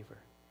unbeliever.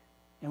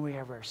 And we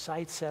have our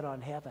sights set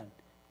on heaven.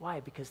 Why?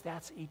 Because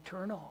that's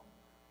eternal.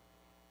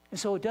 And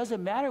so it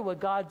doesn't matter what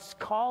God's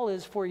call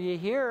is for you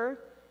here.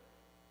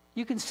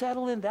 You can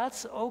settle in.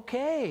 That's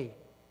okay.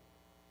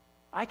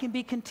 I can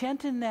be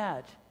content in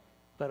that.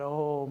 But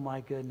oh my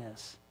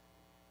goodness.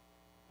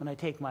 When I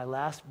take my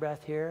last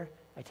breath here,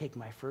 I take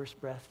my first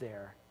breath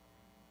there.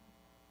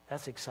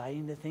 That's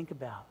exciting to think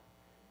about.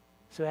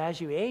 So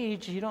as you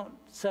age, you don't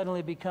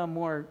suddenly become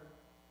more,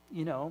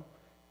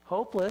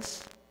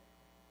 hopeless.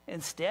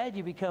 Instead,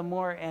 you become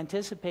more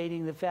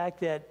anticipating the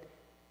fact that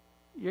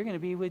you're going to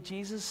be with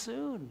Jesus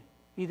soon,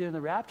 either in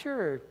the rapture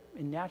or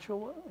in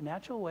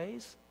natural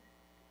ways.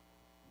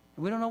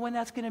 And we don't know when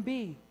that's going to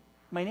be.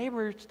 My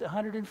neighbor's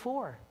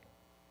 104.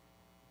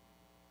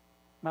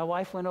 My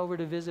wife went over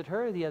to visit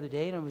her the other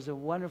day, and it was a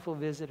wonderful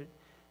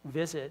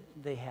visit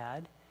they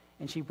had.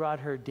 And she brought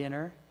her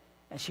dinner,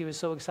 and she was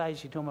so excited.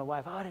 She told my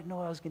wife, I didn't know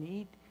what I was going to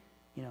eat,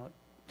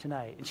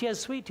 tonight. And she has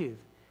a sweet tooth.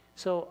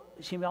 So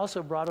she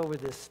also brought over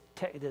this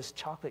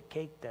chocolate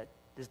cake that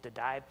is to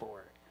die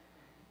for.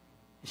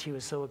 And she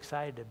was so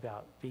excited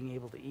about being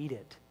able to eat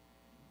it.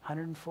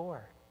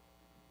 104.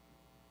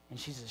 And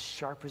she's as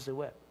sharp as a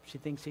whip. She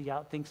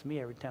outthinks me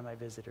every time I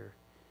visit her.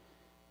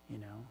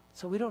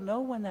 So we don't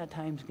know when that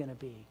time's going to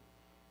be.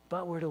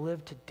 But we're to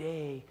live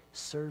today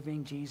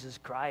serving Jesus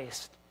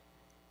Christ.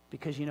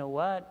 Because you know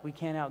what? We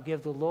can't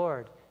outgive the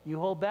Lord. You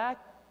hold back,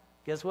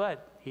 guess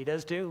what? He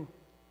does too.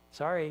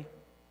 Sorry.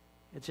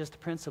 It's just a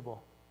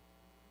principle.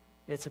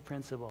 It's a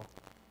principle.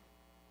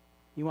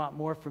 You want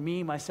more for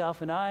me,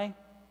 myself, and I?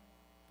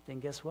 Then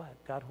guess what?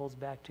 God holds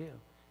back too.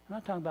 I'm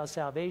not talking about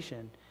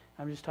salvation.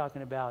 I'm just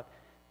talking about,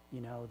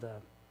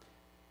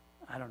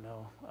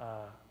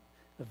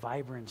 the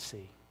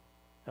vibrancy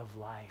of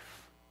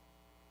life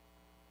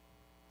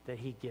that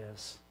he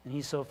gives. And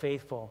he's so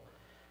faithful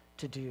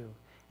to do.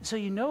 And so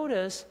you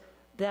notice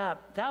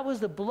that was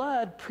the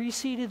blood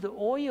preceded the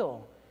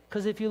oil.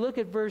 Because if you look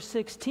at verse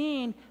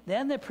 16,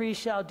 then the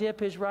priest shall dip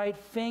his right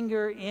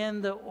finger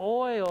in the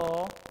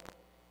oil.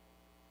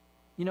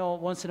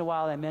 Once in a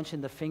while I mention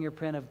the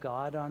fingerprint of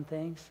God on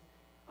things.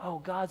 Oh,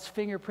 God's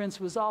fingerprints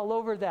was all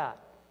over that.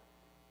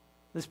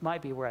 This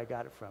might be where I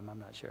got it from, I'm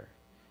not sure.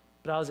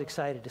 But I was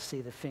excited to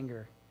see the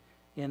finger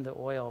in the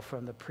oil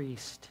from the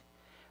priest.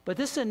 But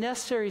this is a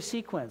necessary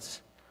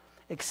sequence.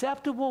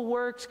 Acceptable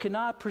works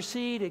cannot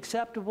precede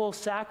acceptable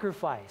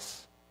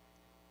sacrifice.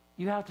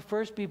 You have to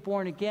first be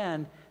born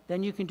again,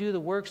 then you can do the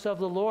works of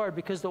the Lord,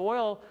 because the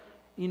oil,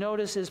 you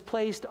notice, is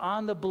placed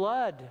on the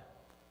blood.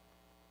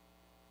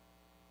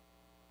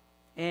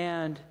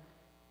 And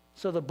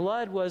so the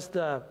blood was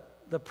the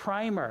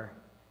primer,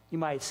 you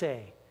might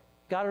say.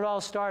 Got it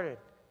all started.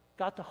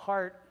 Got the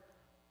heart,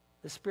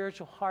 the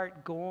spiritual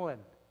heart going.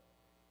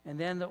 And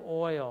then the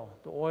oil.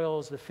 The oil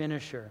is the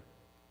finisher.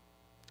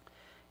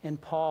 And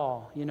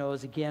Paul,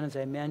 is again, as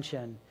I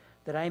mentioned,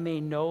 that I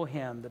may know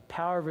him, the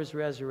power of his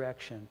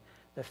resurrection,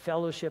 the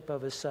fellowship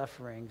of his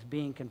sufferings,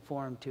 being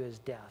conformed to his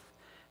death.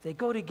 They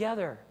go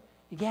together.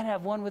 You can't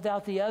have one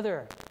without the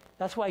other.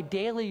 That's why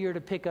daily you're to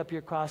pick up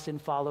your cross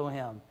and follow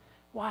him.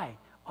 Why?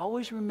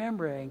 Always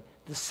remembering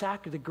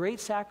the great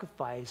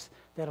sacrifice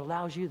that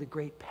allows you the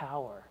great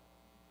power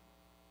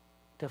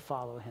to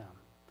follow him.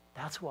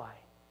 That's why.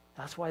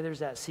 That's why there's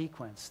that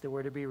sequence that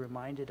we're to be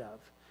reminded of.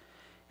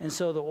 And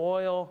so the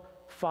oil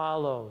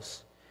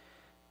follows,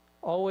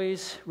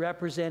 always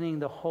representing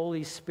the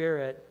Holy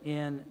Spirit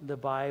in the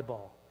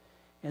Bible.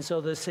 And so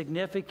the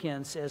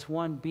significance, as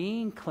one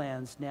being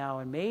cleansed now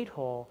and made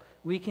whole,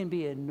 we can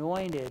be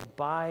anointed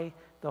by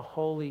the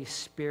Holy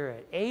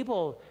Spirit,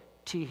 able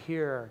to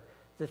hear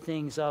the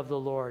things of the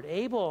Lord,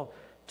 able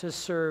to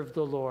serve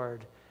the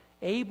Lord,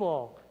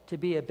 able to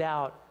be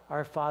about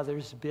our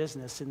Father's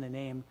business in the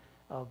name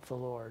of the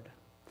Lord.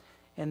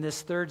 And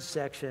this third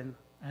section,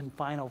 and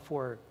final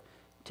for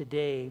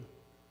today,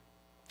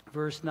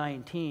 verse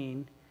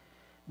 19,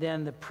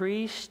 then the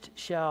priest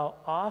shall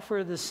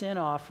offer the sin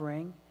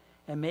offering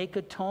and make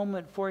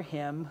atonement for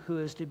him who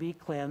is to be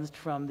cleansed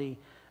from the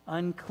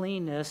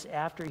uncleanness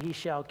after he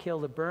shall kill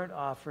the burnt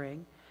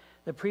offering.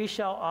 The priest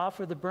shall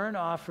offer the burnt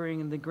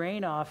offering and the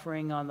grain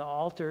offering on the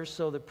altar,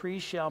 so the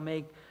priest shall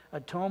make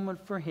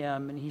atonement for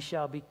him, and he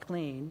shall be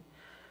clean.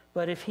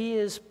 But if he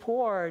is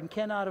poor and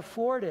cannot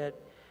afford it,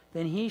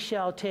 then he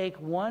shall take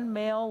one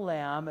male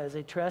lamb as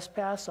a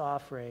trespass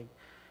offering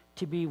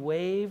to be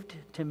waved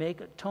to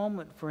make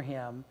atonement for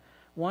him,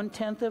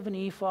 1/10 of an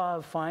ephah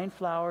of fine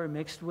flour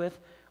mixed with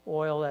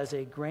oil as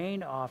a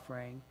grain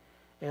offering,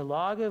 a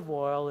log of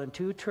oil, and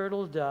 2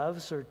 turtle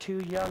doves or 2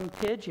 young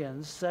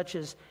pigeons, such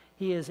as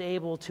he is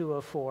able to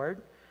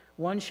afford.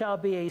 One shall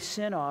be a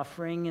sin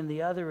offering and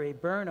the other a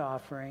burnt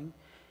offering.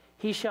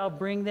 He shall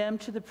bring them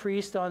to the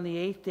priest on the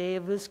 8th day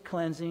of his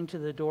cleansing to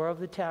the door of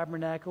the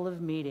tabernacle of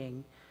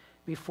meeting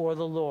before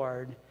the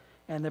Lord.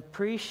 And the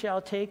priest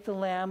shall take the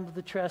lamb of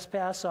the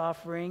trespass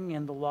offering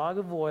and the log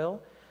of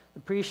oil. The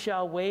priest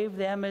shall wave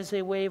them as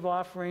a wave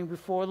offering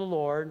before the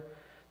Lord.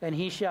 Then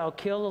he shall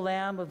kill the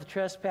lamb of the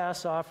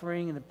trespass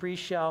offering, and the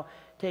priest shall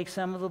take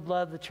some of the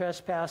blood of the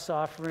trespass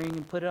offering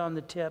and put it on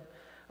the tip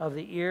of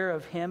the ear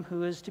of him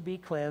who is to be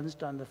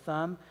cleansed, on the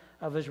thumb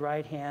of his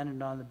right hand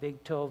and on the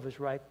big toe of his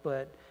right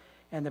foot.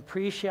 And the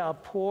priest shall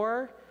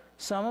pour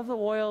some of the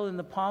oil in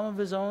the palm of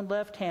his own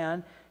left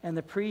hand, and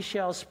the priest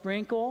shall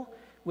sprinkle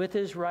with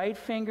his right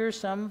finger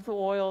some of the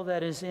oil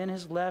that is in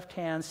his left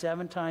hand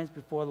 7 times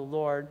before the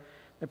Lord.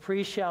 The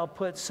priest shall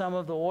put some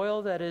of the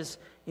oil that is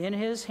in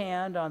his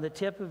hand on the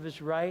tip of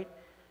his right,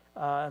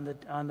 on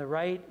the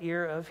right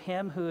ear of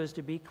him who is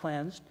to be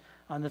cleansed,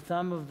 on the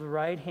thumb of the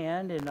right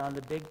hand and on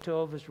the big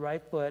toe of his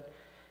right foot,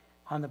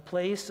 on the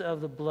place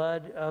of the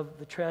blood of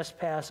the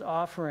trespass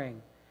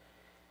offering.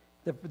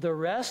 The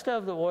rest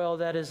of the oil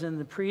that is in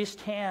the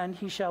priest's hand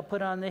he shall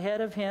put on the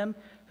head of him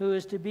who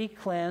is to be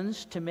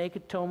cleansed, to make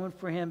atonement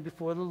for him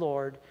before the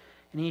Lord.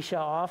 And he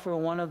shall offer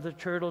one of the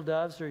turtle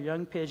doves or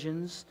young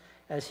pigeons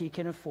as he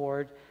can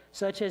afford,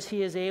 such as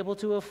he is able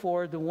to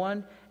afford, the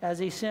one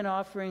as a sin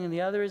offering and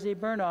the other as a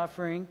burnt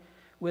offering,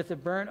 with the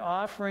burnt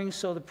offering.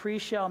 So the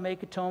priest shall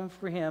make atonement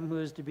for him who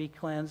is to be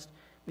cleansed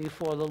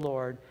before the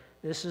Lord.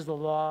 This is the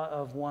law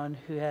of one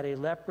who had a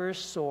leprous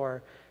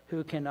sore,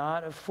 who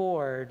cannot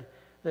afford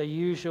the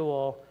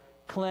usual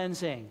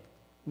cleansing.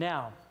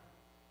 Now,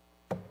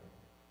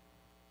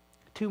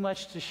 too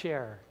much to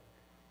share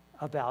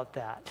about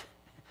that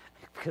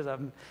because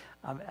I'm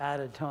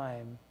out of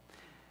time.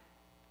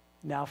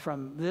 Now,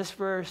 from this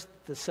verse,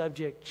 the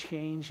subject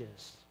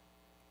changes.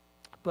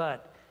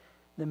 But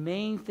the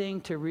main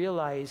thing to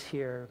realize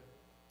here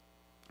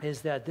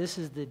is that this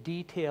is the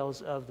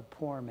details of the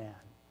poor man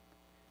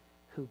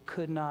who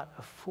could not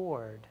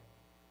afford.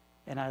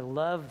 And I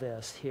love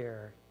this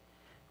here,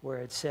 where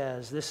it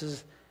says, this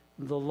is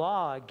the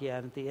law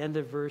again. At the end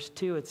of verse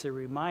 2, it's a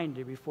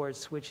reminder before it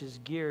switches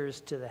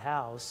gears to the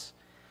house.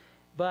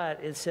 But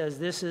it says,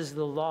 this is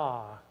the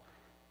law.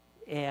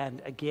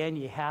 And again,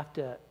 you have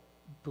to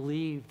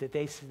believe that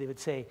they would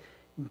say,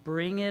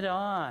 bring it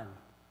on.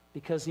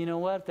 Because you know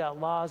what? If that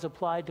law is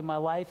applied to my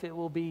life,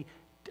 it'll be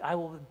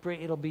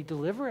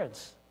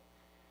deliverance.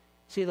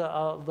 See, the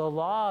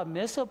law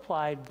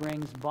misapplied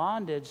brings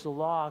bondage. The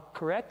law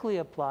correctly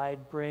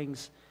applied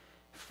brings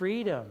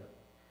freedom.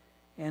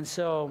 And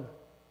so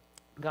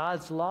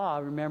God's law,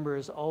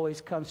 remember, always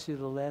comes through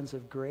the lens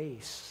of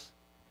grace.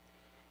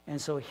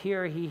 And so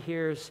here he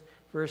hears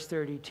verse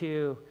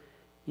 32,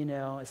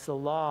 it's the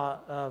law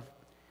of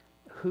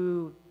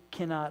who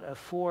cannot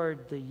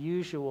afford the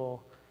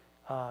usual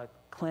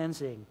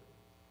cleansing.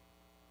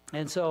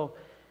 And so,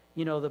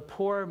 the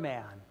poor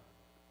man,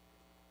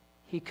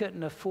 he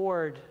couldn't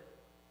afford,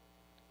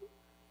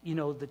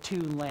 the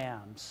 2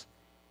 lambs.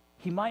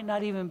 He might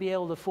not even be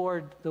able to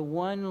afford the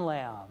 1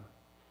 lamb.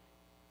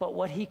 But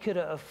what he could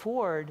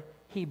afford,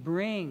 he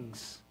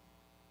brings.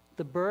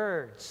 The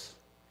birds.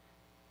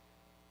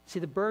 See,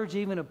 the birds,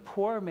 even a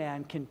poor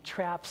man can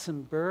trap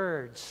some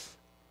birds.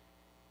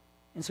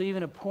 And so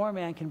even a poor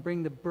man can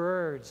bring the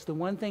birds. The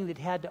one thing that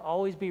had to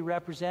always be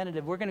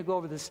representative, we're going to go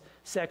over this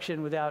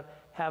section without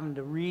having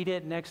to read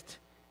it next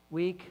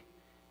week,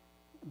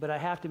 but I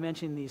have to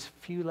mention these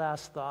few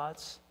last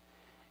thoughts,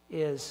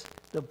 is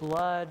the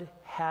blood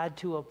had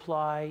to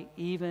apply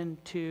even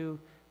to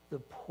the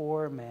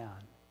poor man.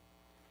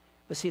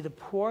 But see, the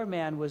poor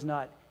man was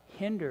not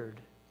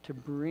hindered to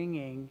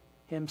bringing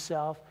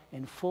himself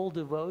in full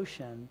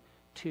devotion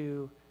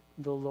to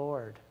the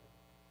Lord.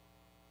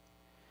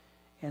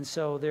 And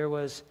so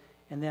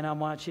and then I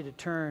want you to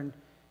turn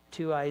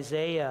to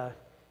Isaiah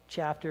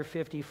chapter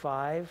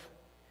 55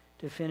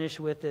 to finish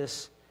with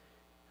this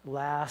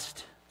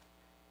last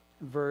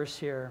verse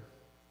here.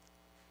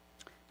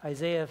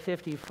 Isaiah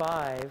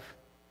 55,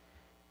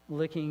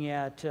 looking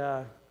at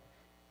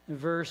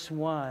verse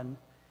 1,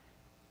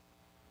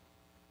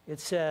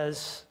 it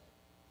says,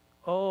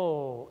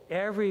 "Oh,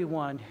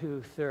 everyone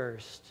who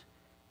thirsts,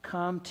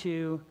 come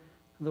to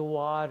the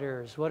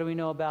waters." What do we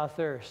know about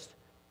thirst?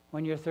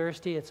 When you're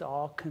thirsty, it's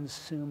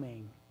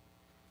all-consuming.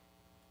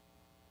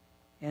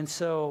 And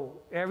so,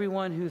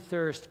 everyone who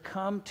thirsts,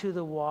 come to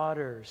the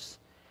waters.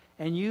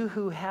 And you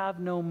who have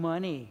no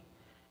money,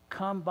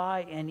 come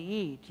buy and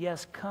eat.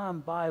 Yes,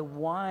 come buy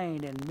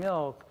wine and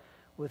milk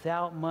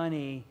without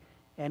money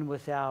and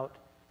without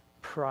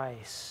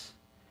price.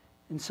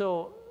 And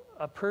so,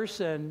 a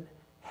person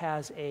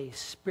has a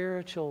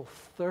spiritual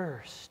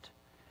thirst.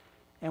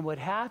 And what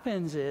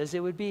happens is, it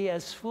would be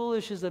as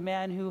foolish as the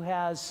man who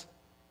has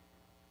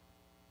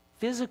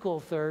physical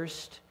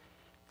thirst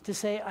to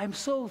say, "I'm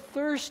so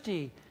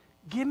thirsty,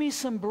 give me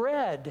some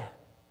bread."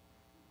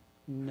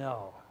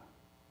 No,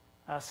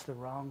 that's the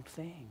wrong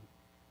thing.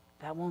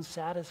 That won't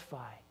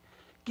satisfy.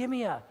 "Give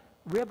me a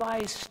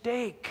ribeye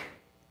steak.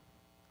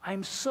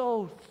 I'm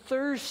so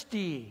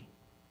thirsty."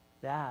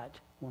 That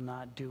will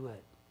not do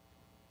it.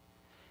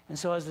 And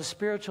so as the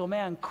spiritual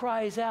man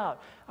cries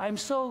out, I'm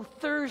so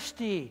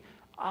thirsty,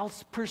 I'll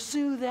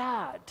pursue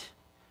that.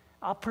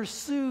 I'll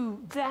pursue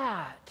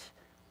that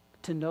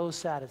to no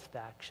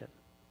satisfaction.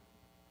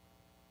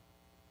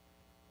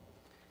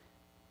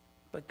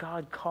 But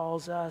God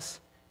calls us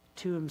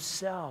to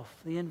himself.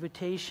 The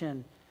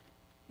invitation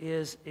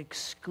is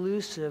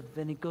exclusive.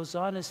 And he goes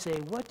on to say,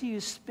 what do you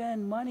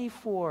spend money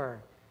for?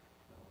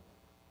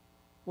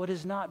 What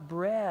is not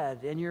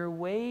bread, and your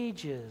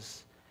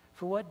wages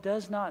for what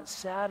does not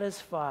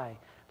satisfy?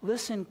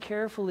 Listen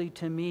carefully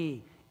to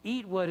me.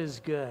 Eat what is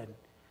good.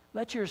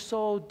 Let your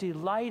soul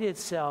delight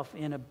itself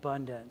in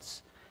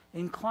abundance.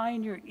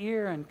 Incline your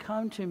ear and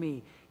come to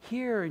me.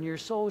 Hear, and your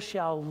soul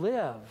shall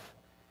live,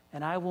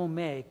 and I will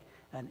make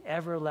an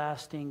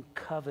everlasting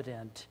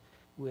covenant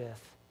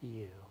with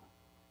you.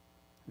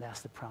 And that's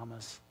the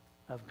promise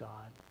of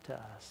God to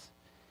us.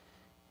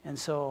 And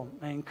so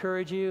I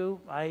encourage you,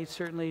 I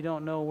certainly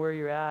don't know where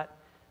you're at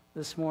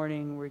this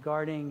morning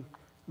regarding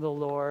the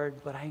Lord,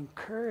 but I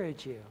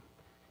encourage you,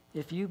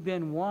 if you've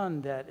been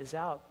one that is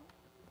out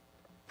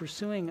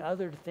pursuing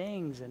other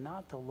things and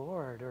not the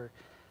Lord, or,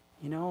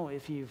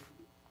 if you've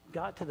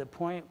got to the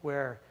point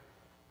where,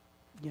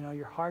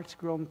 your heart's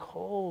grown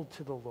cold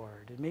to the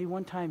Lord, and maybe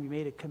one time you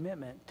made a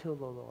commitment to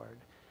the Lord,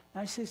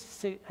 and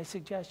I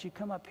suggest you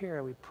come up here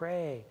and we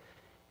pray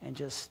and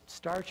just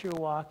start your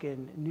walk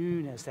in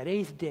newness, that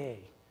 8th day,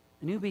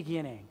 a new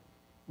beginning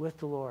with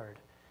the Lord,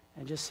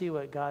 and just see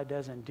what God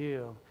doesn't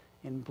do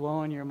in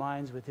blowing your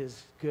minds with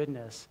his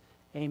goodness.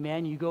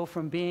 Amen. You go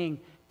from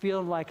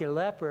feeling like a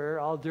leper,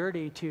 all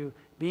dirty, to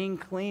being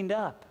cleaned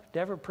up.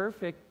 Never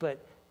perfect,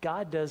 but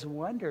God does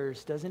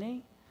wonders, doesn't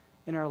he?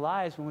 In our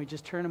lives, when we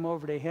just turn them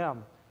over to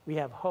him, we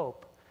have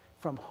hope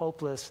from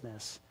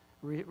hopelessness,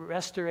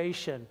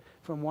 restoration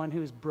from one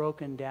who's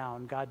broken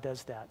down. God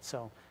does that.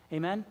 So,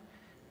 amen.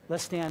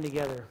 Let's stand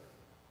together.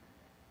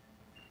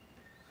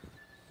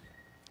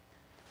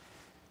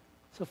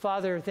 So,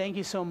 Father, thank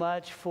you so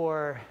much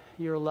for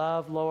your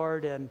love,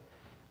 Lord. And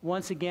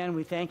once again,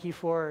 we thank you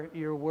for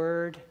your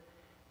word.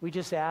 We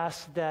just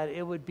ask that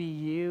it would be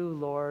you,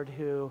 Lord,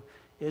 who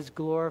is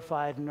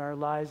glorified in our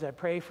lives. I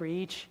pray for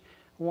each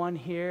one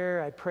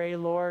here. I pray,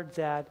 Lord,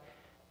 that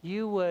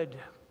you would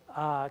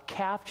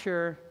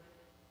capture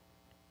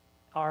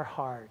our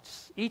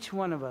hearts, each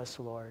one of us,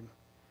 Lord,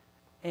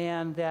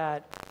 and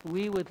that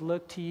we would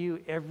look to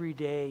you every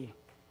day.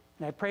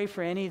 And I pray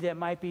for any that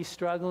might be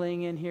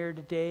struggling in here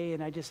today,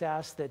 and I just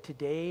ask that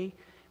today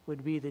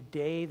would be the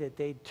day that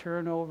they'd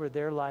turn over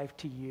their life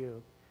to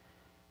you.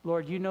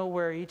 Lord, you know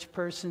where each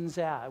person's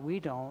at. We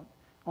don't.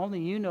 Only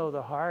you know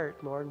the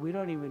heart, Lord. We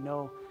don't even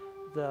know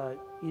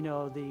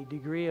the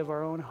degree of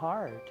our own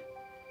heart.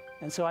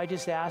 And so I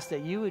just ask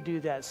that you would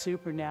do that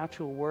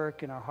supernatural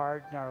work in our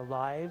heart and our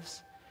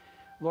lives.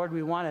 Lord,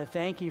 we want to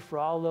thank you for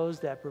all those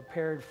that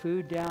prepared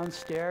food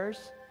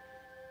downstairs.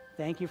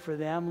 Thank you for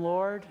them,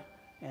 Lord,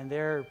 and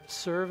their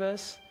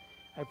service.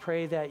 I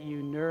pray that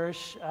you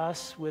nourish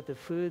us with the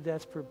food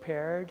that's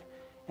prepared,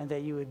 and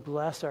that you would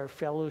bless our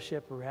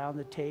fellowship around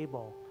the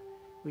table.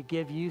 We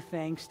give you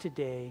thanks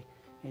today.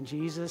 In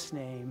Jesus'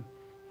 name,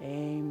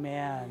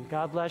 amen.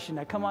 God bless you.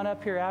 Now come on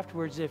up here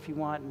afterwards if you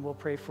want, and we'll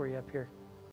pray for you up here.